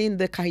feeling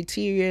the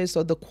criteria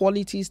or the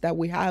qualities that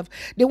we have,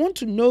 they want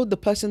to know the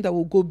person that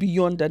will go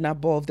beyond and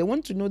above. They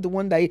want to know the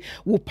one that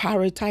will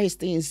prioritize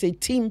things, a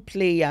team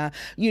player,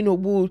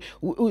 will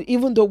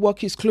even though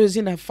work is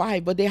closing at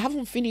 5, but they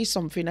haven't finished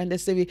something and they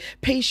say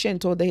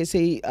patient, or they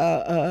say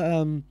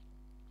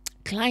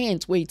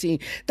clients waiting,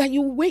 that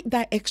you wait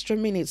that extra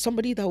minute,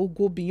 somebody that will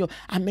go beyond.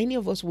 And many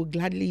of us will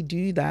gladly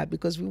do that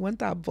because we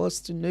want our boss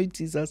to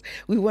notice us.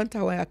 We want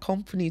our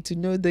company to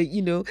know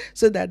that,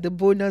 so that the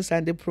bonus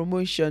and the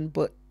promotion.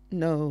 But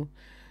no,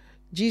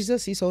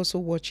 Jesus is also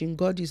watching.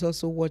 God is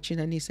also watching.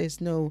 And he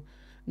says, no.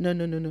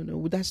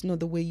 That's not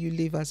the way you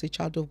live as a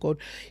child of God.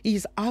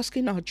 He's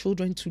asking our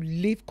children to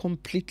live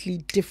completely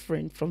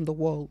different from the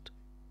world.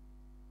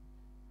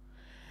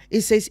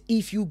 It says,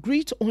 if you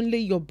greet only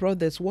your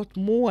brothers, what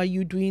more are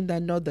you doing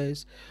than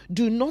others?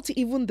 Do not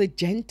even the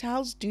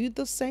Gentiles do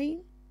the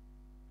same?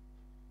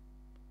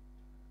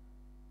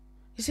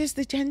 It says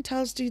the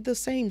Gentiles do the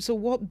same. So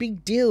what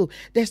big deal?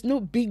 There's no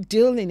big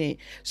deal in it.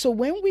 So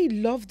when we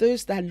love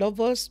those that love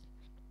us,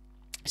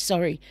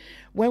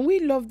 when we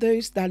love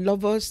those that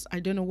love us, I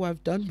don't know what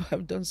I've done, but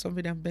I've done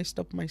something that messed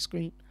up my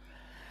screen.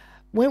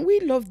 When we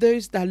love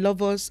those that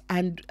love us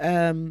and,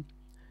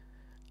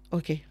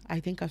 okay, I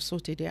think I've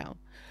sorted it out.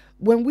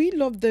 When we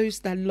love those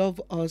that love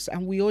us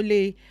and we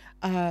only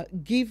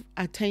give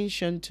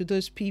attention to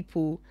those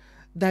people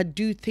that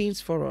do things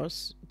for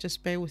us,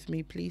 just bear with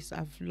me, please.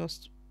 I've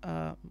lost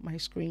my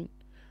screen.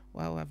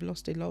 Wow, I've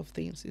lost a lot of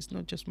things. It's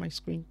not just my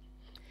screen.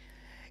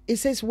 It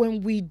says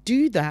when we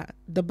do that,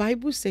 the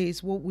Bible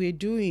says what we're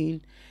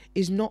doing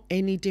is not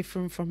any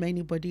different from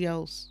anybody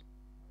else.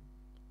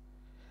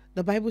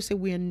 The Bible says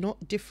we are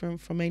not different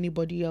from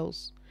anybody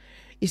else.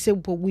 It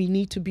said, but we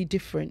need to be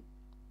different.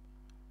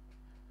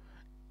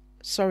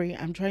 Sorry,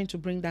 I'm trying to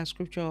bring that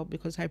scripture up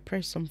because I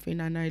pressed something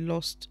and I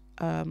lost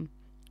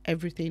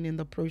everything in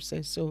the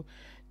process. So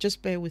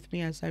just bear with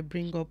me as I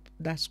bring up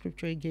that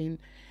scripture again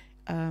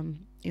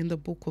in the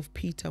book of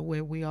Peter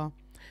where we are.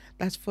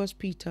 That's First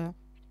Peter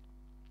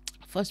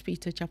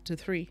chapter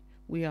 3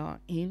 we are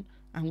in,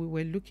 and we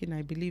were looking,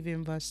 I believe,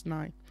 in verse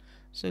 9.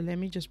 So let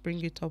me just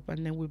bring it up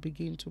and then we'll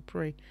begin to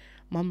pray.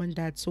 Mom and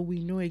Dad, so we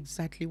know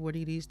exactly what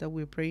it is that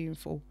we're praying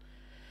for.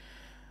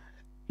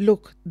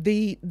 Look,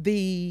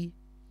 the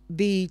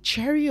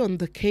cherry on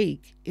the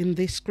cake in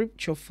this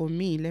scripture for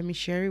me, let me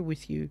share it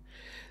with you.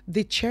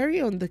 The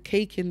cherry on the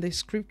cake in this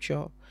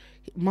scripture,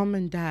 Mom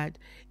and Dad,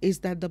 is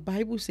that the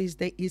Bible says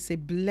there is a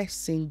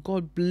blessing.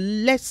 God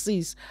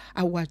blesses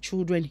our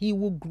children. He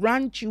will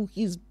grant you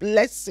his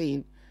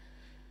blessing.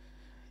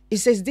 It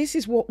says this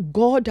is what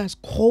God has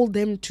called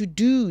them to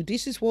do.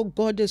 This is what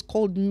God has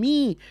called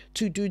me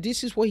to do.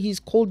 This is what he's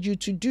called you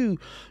to do.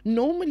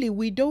 Normally,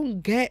 we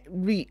don't get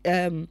we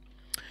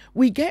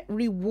get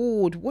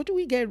reward. What do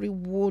we get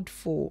reward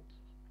for?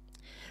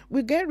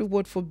 We get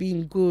reward for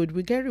being good.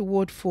 We get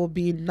reward for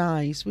being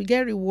nice. We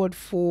get reward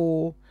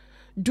for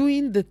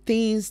doing the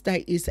things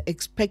that is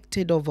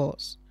expected of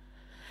us.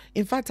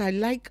 In fact, I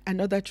like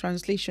another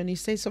translation. It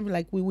says something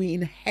like we will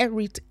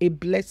inherit a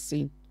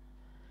blessing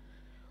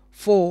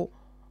for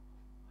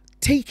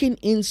taking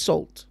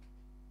insult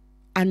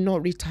and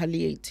not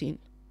retaliating,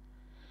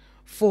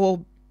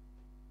 for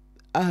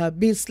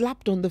being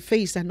slapped on the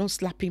face and not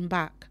slapping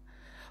back,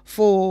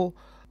 for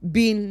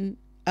being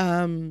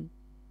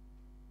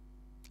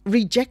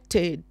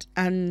rejected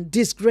and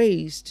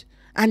disgraced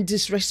and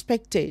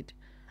disrespected,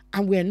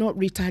 and we're not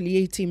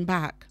retaliating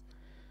back.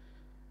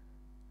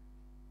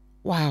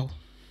 Wow.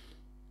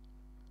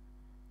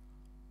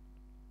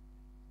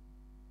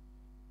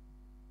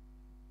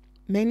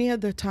 Many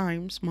other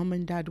times, Mom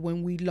and Dad,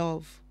 when we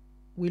love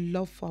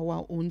for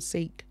our own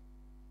sake.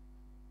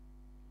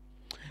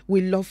 We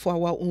love for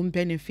our own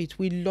benefit.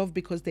 We love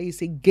because there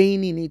is a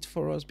gain in it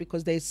for us,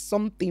 because there is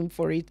something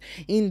for it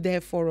in there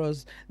for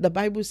us. The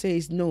Bible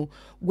says, no,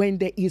 when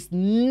there is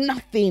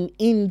nothing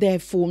in there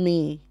for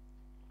me.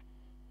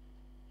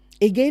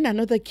 Again,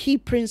 another key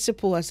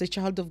principle as a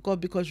child of God,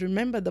 because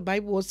remember, the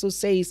Bible also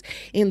says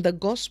in the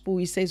gospel,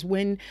 it says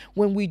when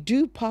we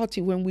do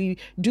party, when we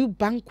do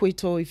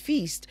banquet or a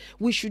feast,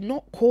 we should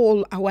not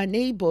call our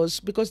neighbors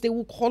because they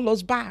will call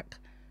us back.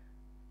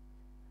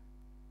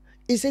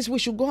 It says we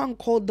should go and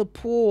call the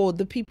poor,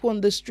 the people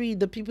on the street,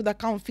 the people that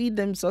can't feed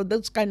themselves,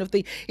 those kind of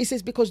thing. It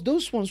says because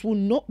those ones will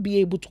not be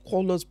able to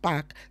call us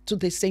back to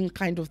the same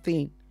kind of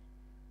thing.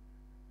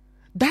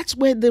 That's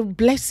where the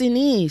blessing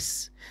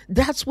is.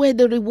 That's where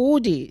the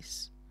reward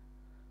is.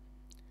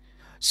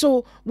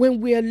 So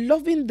when we are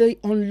loving the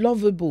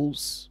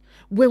unlovables,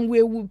 when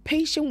we're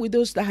patient with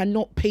those that are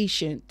not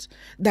patient,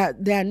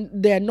 that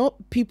they're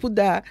not people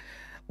that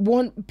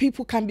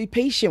people can be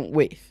patient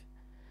with,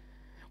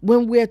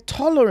 when we're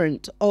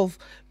tolerant of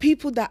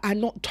people that are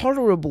not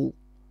tolerable,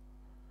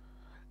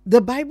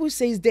 the Bible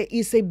says there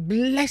is a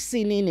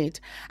blessing in it.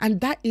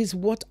 And that is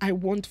what I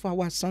want for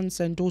our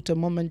sons and daughters.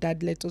 Mom and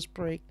Dad, let us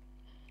pray.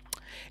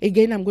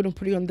 Again, I'm going to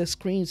put it on the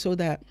screen so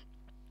that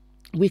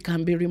we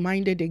can be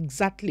reminded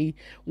exactly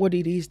what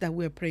it is that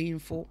we're praying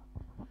for.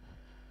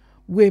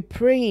 We're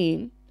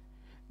praying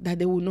that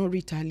they will not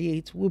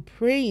retaliate. We're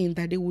praying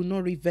that they will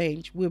not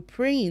revenge. We're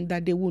praying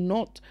that they will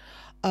not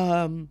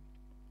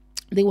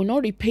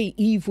repay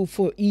evil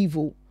for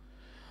evil,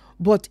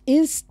 but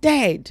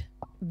instead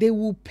they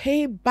will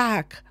pay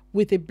back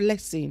with a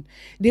blessing.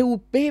 They will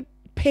pay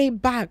pay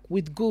back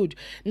with good.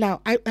 Now,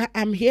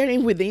 I'm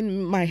hearing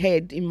within my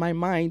head, in my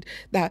mind,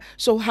 that,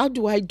 so how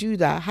do I do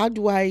that? How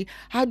do I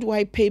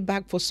pay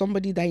back for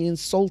somebody that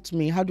insults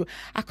me?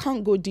 I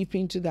can't go deep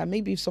into that.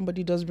 Maybe if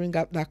somebody does bring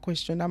up that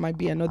question, that might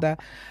be another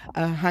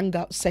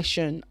hangout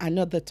session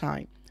another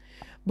time.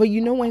 But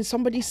when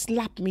somebody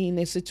slap me in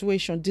a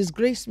situation,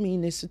 disgrace me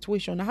in a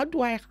situation, how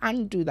do I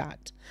handle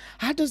that?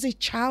 How does a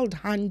child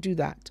handle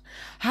that?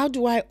 How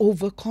do I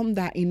overcome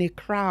that in a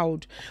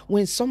crowd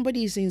when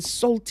somebody is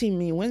insulting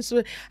me?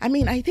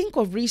 I think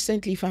of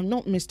recently, if I'm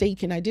not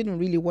mistaken, I didn't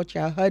really watch it.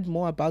 I heard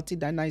more about it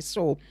than I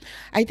saw.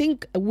 I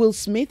think Will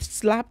Smith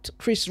slapped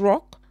Chris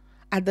Rock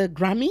at the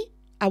Grammy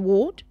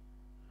Award.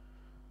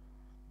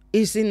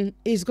 Is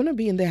going to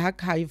be in the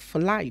archive for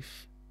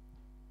life.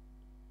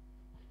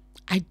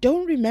 I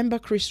don't remember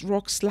Chris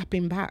Rock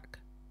slapping back.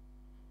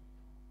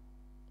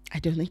 I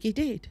don't think he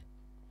did.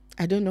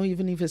 I don't know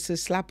even if it's a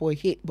slap or a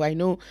hit, but I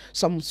know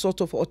some sort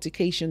of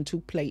altercation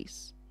took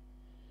place.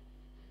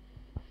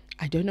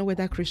 I don't know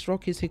whether Chris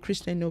Rock is a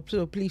Christian or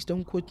so please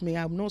don't quote me.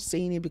 I'm not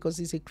saying it because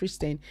he's a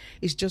Christian.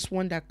 It's just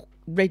one that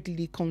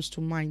readily comes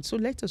to mind. So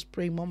let us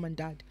pray, Mom and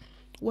Dad.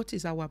 What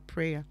is our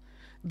prayer?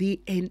 The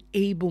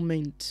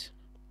enablement.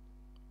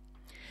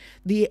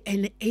 The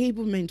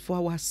enablement for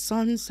our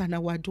sons and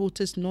our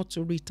daughters not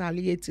to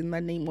retaliate in the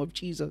name of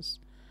Jesus.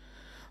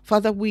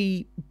 Father,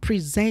 we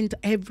present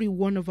every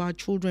one of our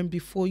children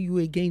before you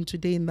again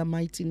today in the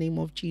mighty name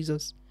of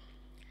Jesus.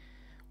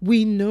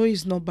 We know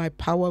it's not by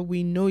power.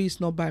 We know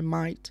it's not by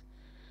might.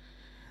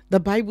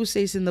 The Bible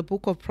says in the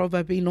book of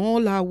Proverbs, in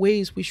all our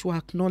ways we shall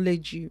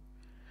acknowledge you.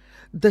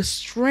 The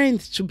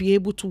strength to be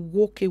able to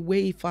walk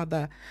away,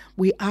 Father,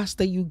 we ask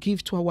that you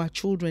give to our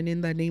children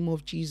in the name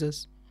of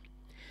Jesus.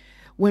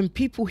 When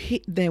people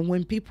hit them,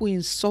 when people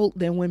insult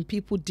them, when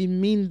people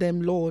demean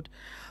them, Lord,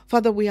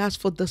 Father, we ask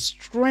for the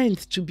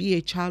strength to be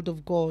a child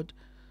of God,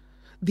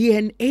 the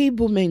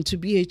enablement to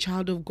be a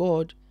child of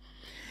God,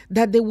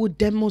 that they would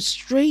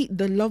demonstrate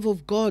the love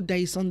of God that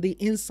is on the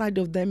inside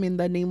of them in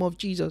the name of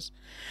Jesus.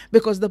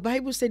 Because the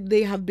Bible said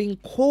they have been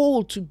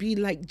called to be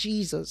like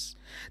Jesus,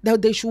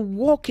 that they should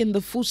walk in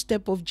the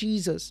footsteps of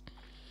Jesus.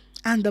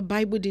 And the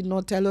Bible did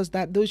not tell us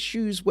that those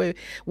shoes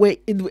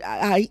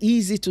are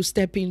easy to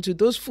step into.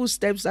 Those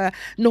footsteps are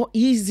not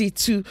easy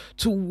to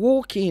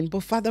walk in.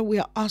 But Father, we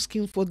are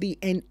asking for the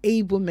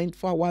enablement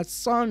for our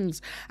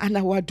sons and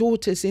our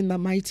daughters in the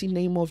mighty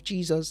name of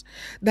Jesus,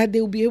 that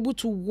they will be able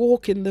to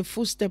walk in the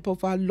footsteps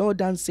of our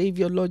Lord and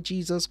Savior, Lord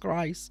Jesus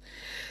Christ.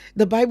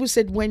 The Bible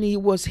said when he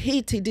was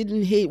hit, he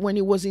didn't hate. When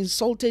he was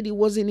insulted, he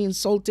wasn't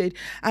insulted.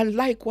 And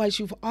likewise,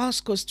 you've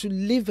asked us to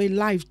live a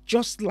life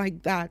just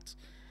like that.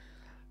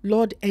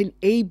 Lord,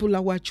 enable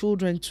our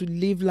children to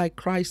live like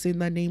Christ in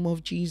the name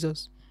of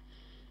Jesus.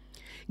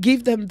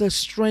 Give them the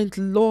strength,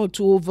 Lord,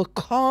 to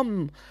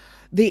overcome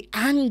the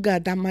anger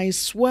that might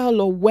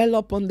swell or well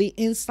up on the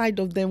inside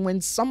of them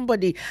when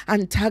somebody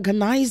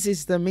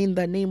antagonizes them in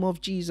the name of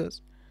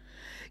Jesus.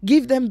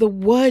 Give them the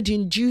word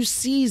in due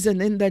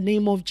season in the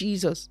name of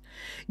Jesus.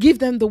 Give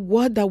them the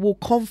word that will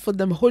comfort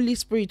them. Holy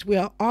Spirit, we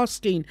are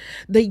asking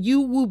that you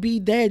will be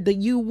there, that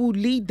you will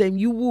lead them,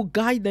 you will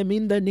guide them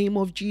in the name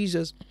of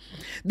Jesus.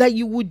 That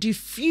you will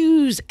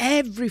diffuse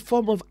every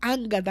form of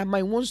anger that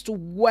might want to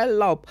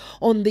well up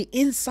on the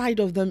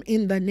inside of them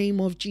in the name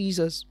of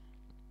Jesus.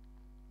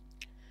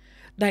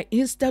 That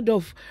instead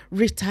of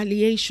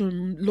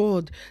retaliation,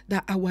 Lord,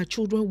 that our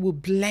children will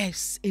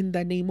bless in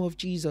the name of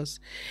Jesus.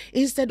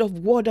 Instead of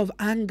word of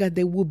anger,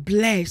 they will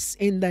bless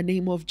in the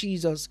name of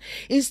Jesus.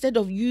 Instead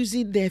of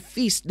using their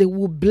fist, they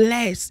will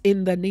bless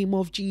in the name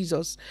of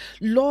Jesus.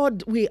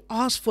 Lord, we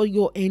ask for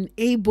your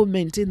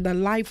enablement in the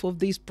life of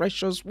these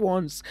precious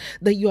ones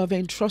that you have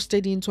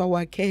entrusted into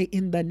our care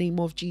in the name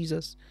of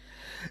Jesus.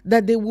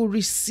 That they will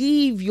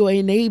receive your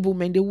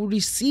enablement, they will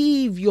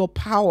receive your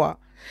power.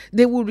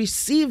 They will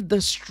receive the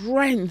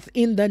strength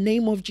in the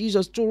name of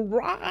Jesus to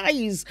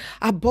rise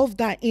above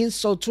that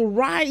insult, to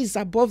rise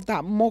above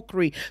that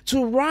mockery,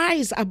 to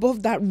rise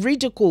above that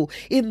ridicule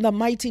in the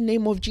mighty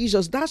name of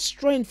Jesus. That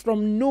strength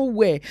from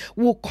nowhere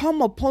will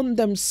come upon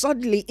them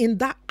suddenly in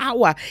that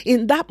hour,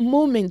 in that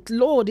moment,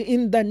 Lord,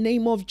 in the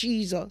name of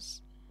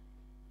Jesus.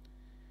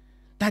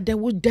 That they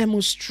will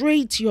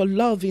demonstrate your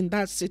love in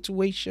that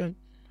situation.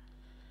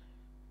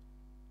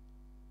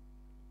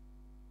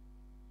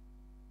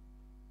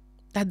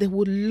 That they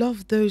will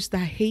love those that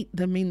hate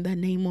them in the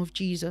name of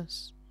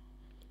Jesus.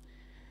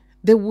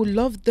 They will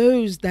love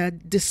those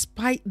that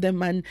despite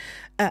them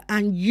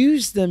and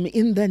use them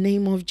in the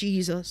name of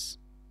Jesus.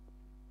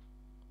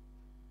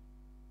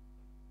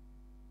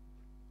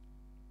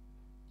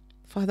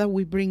 Father,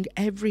 we bring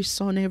every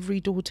son,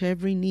 every daughter,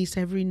 every niece,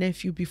 every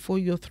nephew before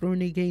your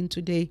throne again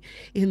today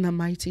in the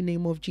mighty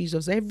name of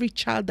Jesus. Every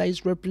child that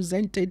is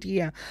represented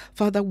here,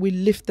 Father, we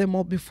lift them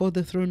up before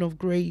the throne of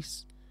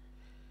grace.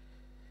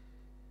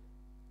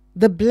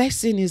 The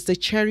blessing is the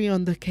cherry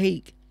on the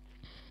cake.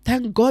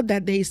 Thank God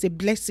that there is a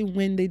blessing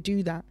when they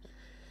do that.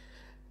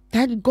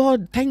 Thank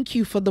God, thank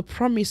you for the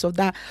promise of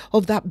that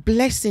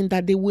blessing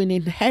that they will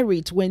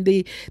inherit when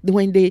they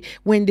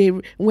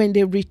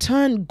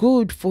return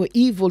good for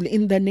evil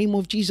in the name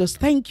of Jesus.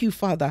 Thank you,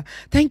 Father.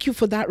 Thank you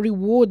for that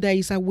reward that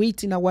is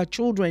awaiting our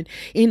children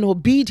in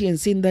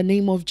obedience in the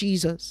name of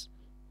Jesus.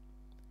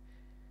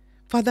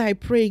 Father, I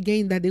pray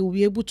again that they will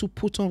be able to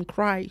put on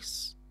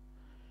Christ,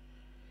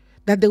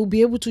 that they will be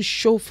able to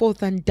show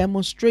forth and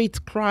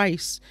demonstrate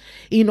Christ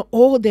in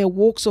all their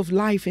walks of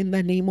life in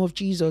the name of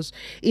Jesus,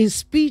 in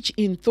speech,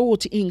 in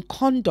thought, in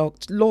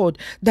conduct, Lord,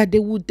 that they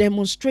will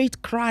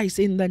demonstrate Christ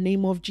in the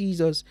name of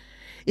Jesus.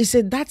 He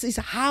said that is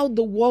how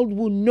the world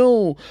will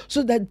know,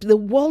 so that the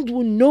world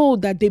will know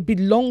that they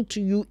belong to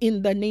you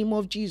in the name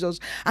of Jesus.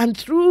 And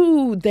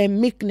through their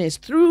meekness,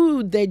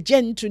 through their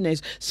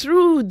gentleness,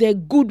 through their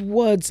good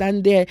words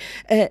and their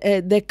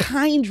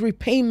kind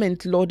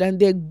repayment, Lord, and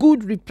their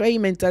good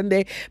repayment and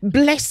their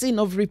blessing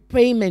of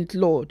repayment,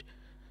 Lord,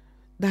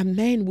 that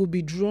men will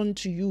be drawn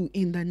to you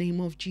in the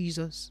name of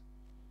Jesus.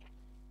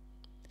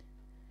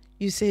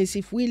 You says,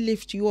 if we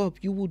lift you up,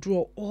 you will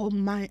draw all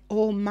men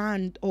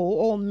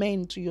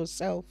to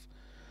yourself.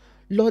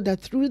 Lord, that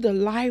through the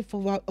life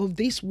of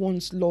these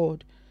ones,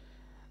 Lord,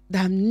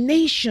 that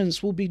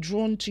nations will be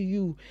drawn to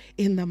you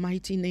in the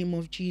mighty name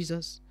of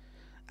Jesus.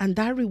 And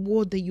that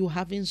reward that you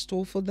have in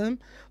store for them,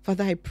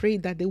 Father, I pray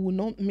that they will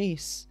not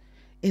miss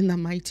in the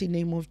mighty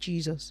name of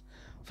Jesus.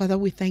 Father,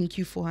 we thank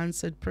you for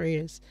answered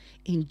prayers.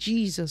 In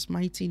Jesus'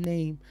 mighty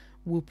name,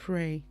 we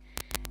pray.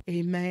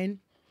 Amen,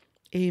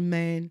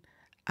 amen,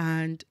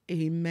 and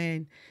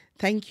amen.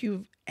 Thank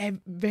you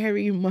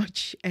very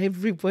much,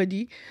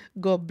 everybody.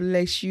 God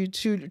bless you.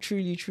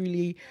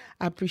 Truly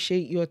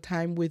appreciate your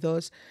time with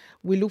us.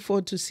 We look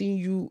forward to seeing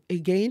you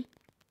again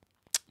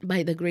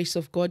by the grace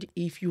of God.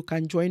 If you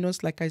can join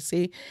us, like I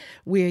say,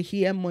 we're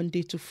here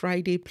Monday to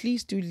Friday.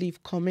 Please do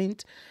leave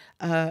comment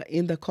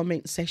in the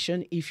comment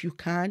section if you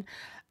can,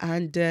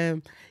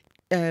 and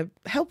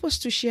help us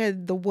to share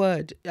the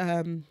word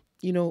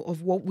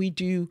of what we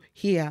do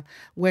here,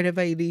 wherever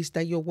it is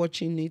that you're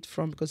watching it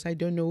from, because I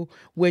don't know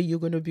where you're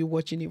going to be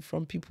watching it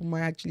from. People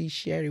might actually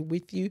share it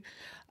with you,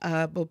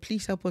 but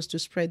please help us to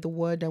spread the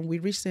word. And we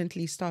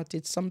recently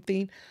started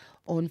something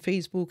on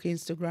Facebook,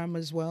 Instagram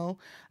as well.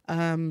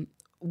 1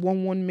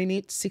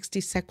 minute,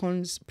 60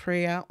 seconds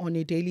prayer on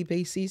a daily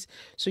basis.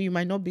 So you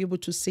might not be able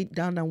to sit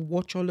down and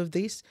watch all of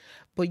this,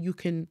 but you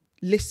can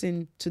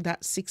listen to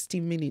that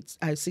 60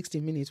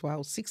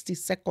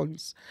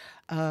 seconds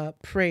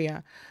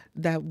prayer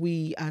that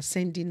we are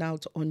sending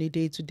out on a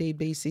day-to-day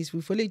basis.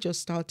 We've only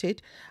just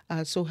started,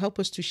 so help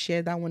us to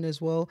share that one as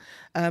well.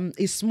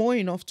 It's small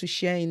enough to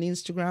share in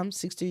Instagram.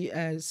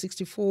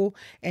 64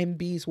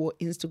 MB is what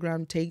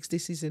Instagram takes.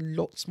 This is a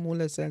lot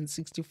smaller than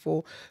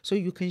 64, so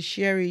you can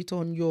share it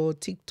on your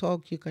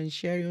TikTok, you can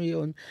share it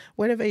on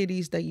whatever it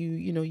is that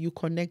you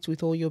connect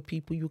with all your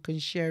people. You can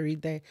share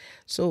it there.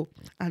 So,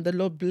 and the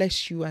Lord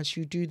bless you as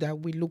you do that.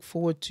 We look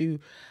forward to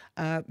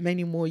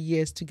many more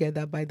years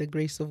together by the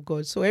grace of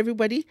God. So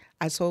everybody,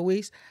 as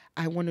always,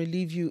 I want to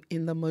leave you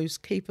in the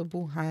most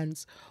capable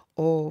hands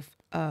of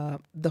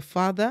the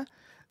Father,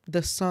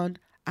 the Son,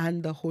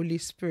 and the Holy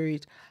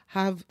Spirit.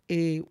 Have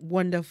a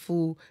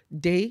wonderful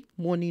day,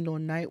 morning or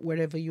night,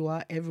 wherever you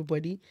are,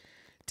 everybody.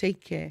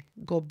 Take care.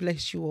 God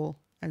bless you all,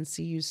 and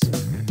see you soon.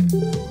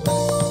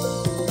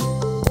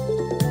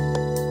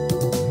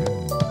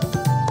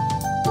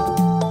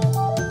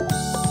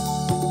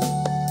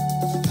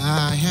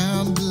 I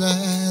am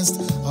blessed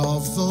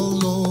of the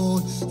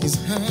Lord, his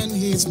hand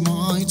is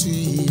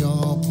mighty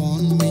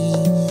upon me,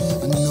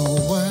 and no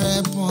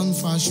weapon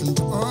fashioned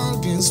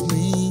against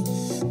me,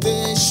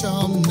 they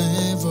shall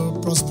never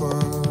prosper.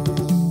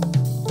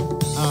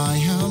 I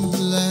am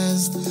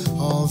blessed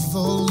of the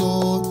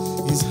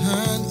Lord, his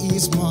hand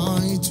is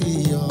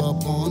mighty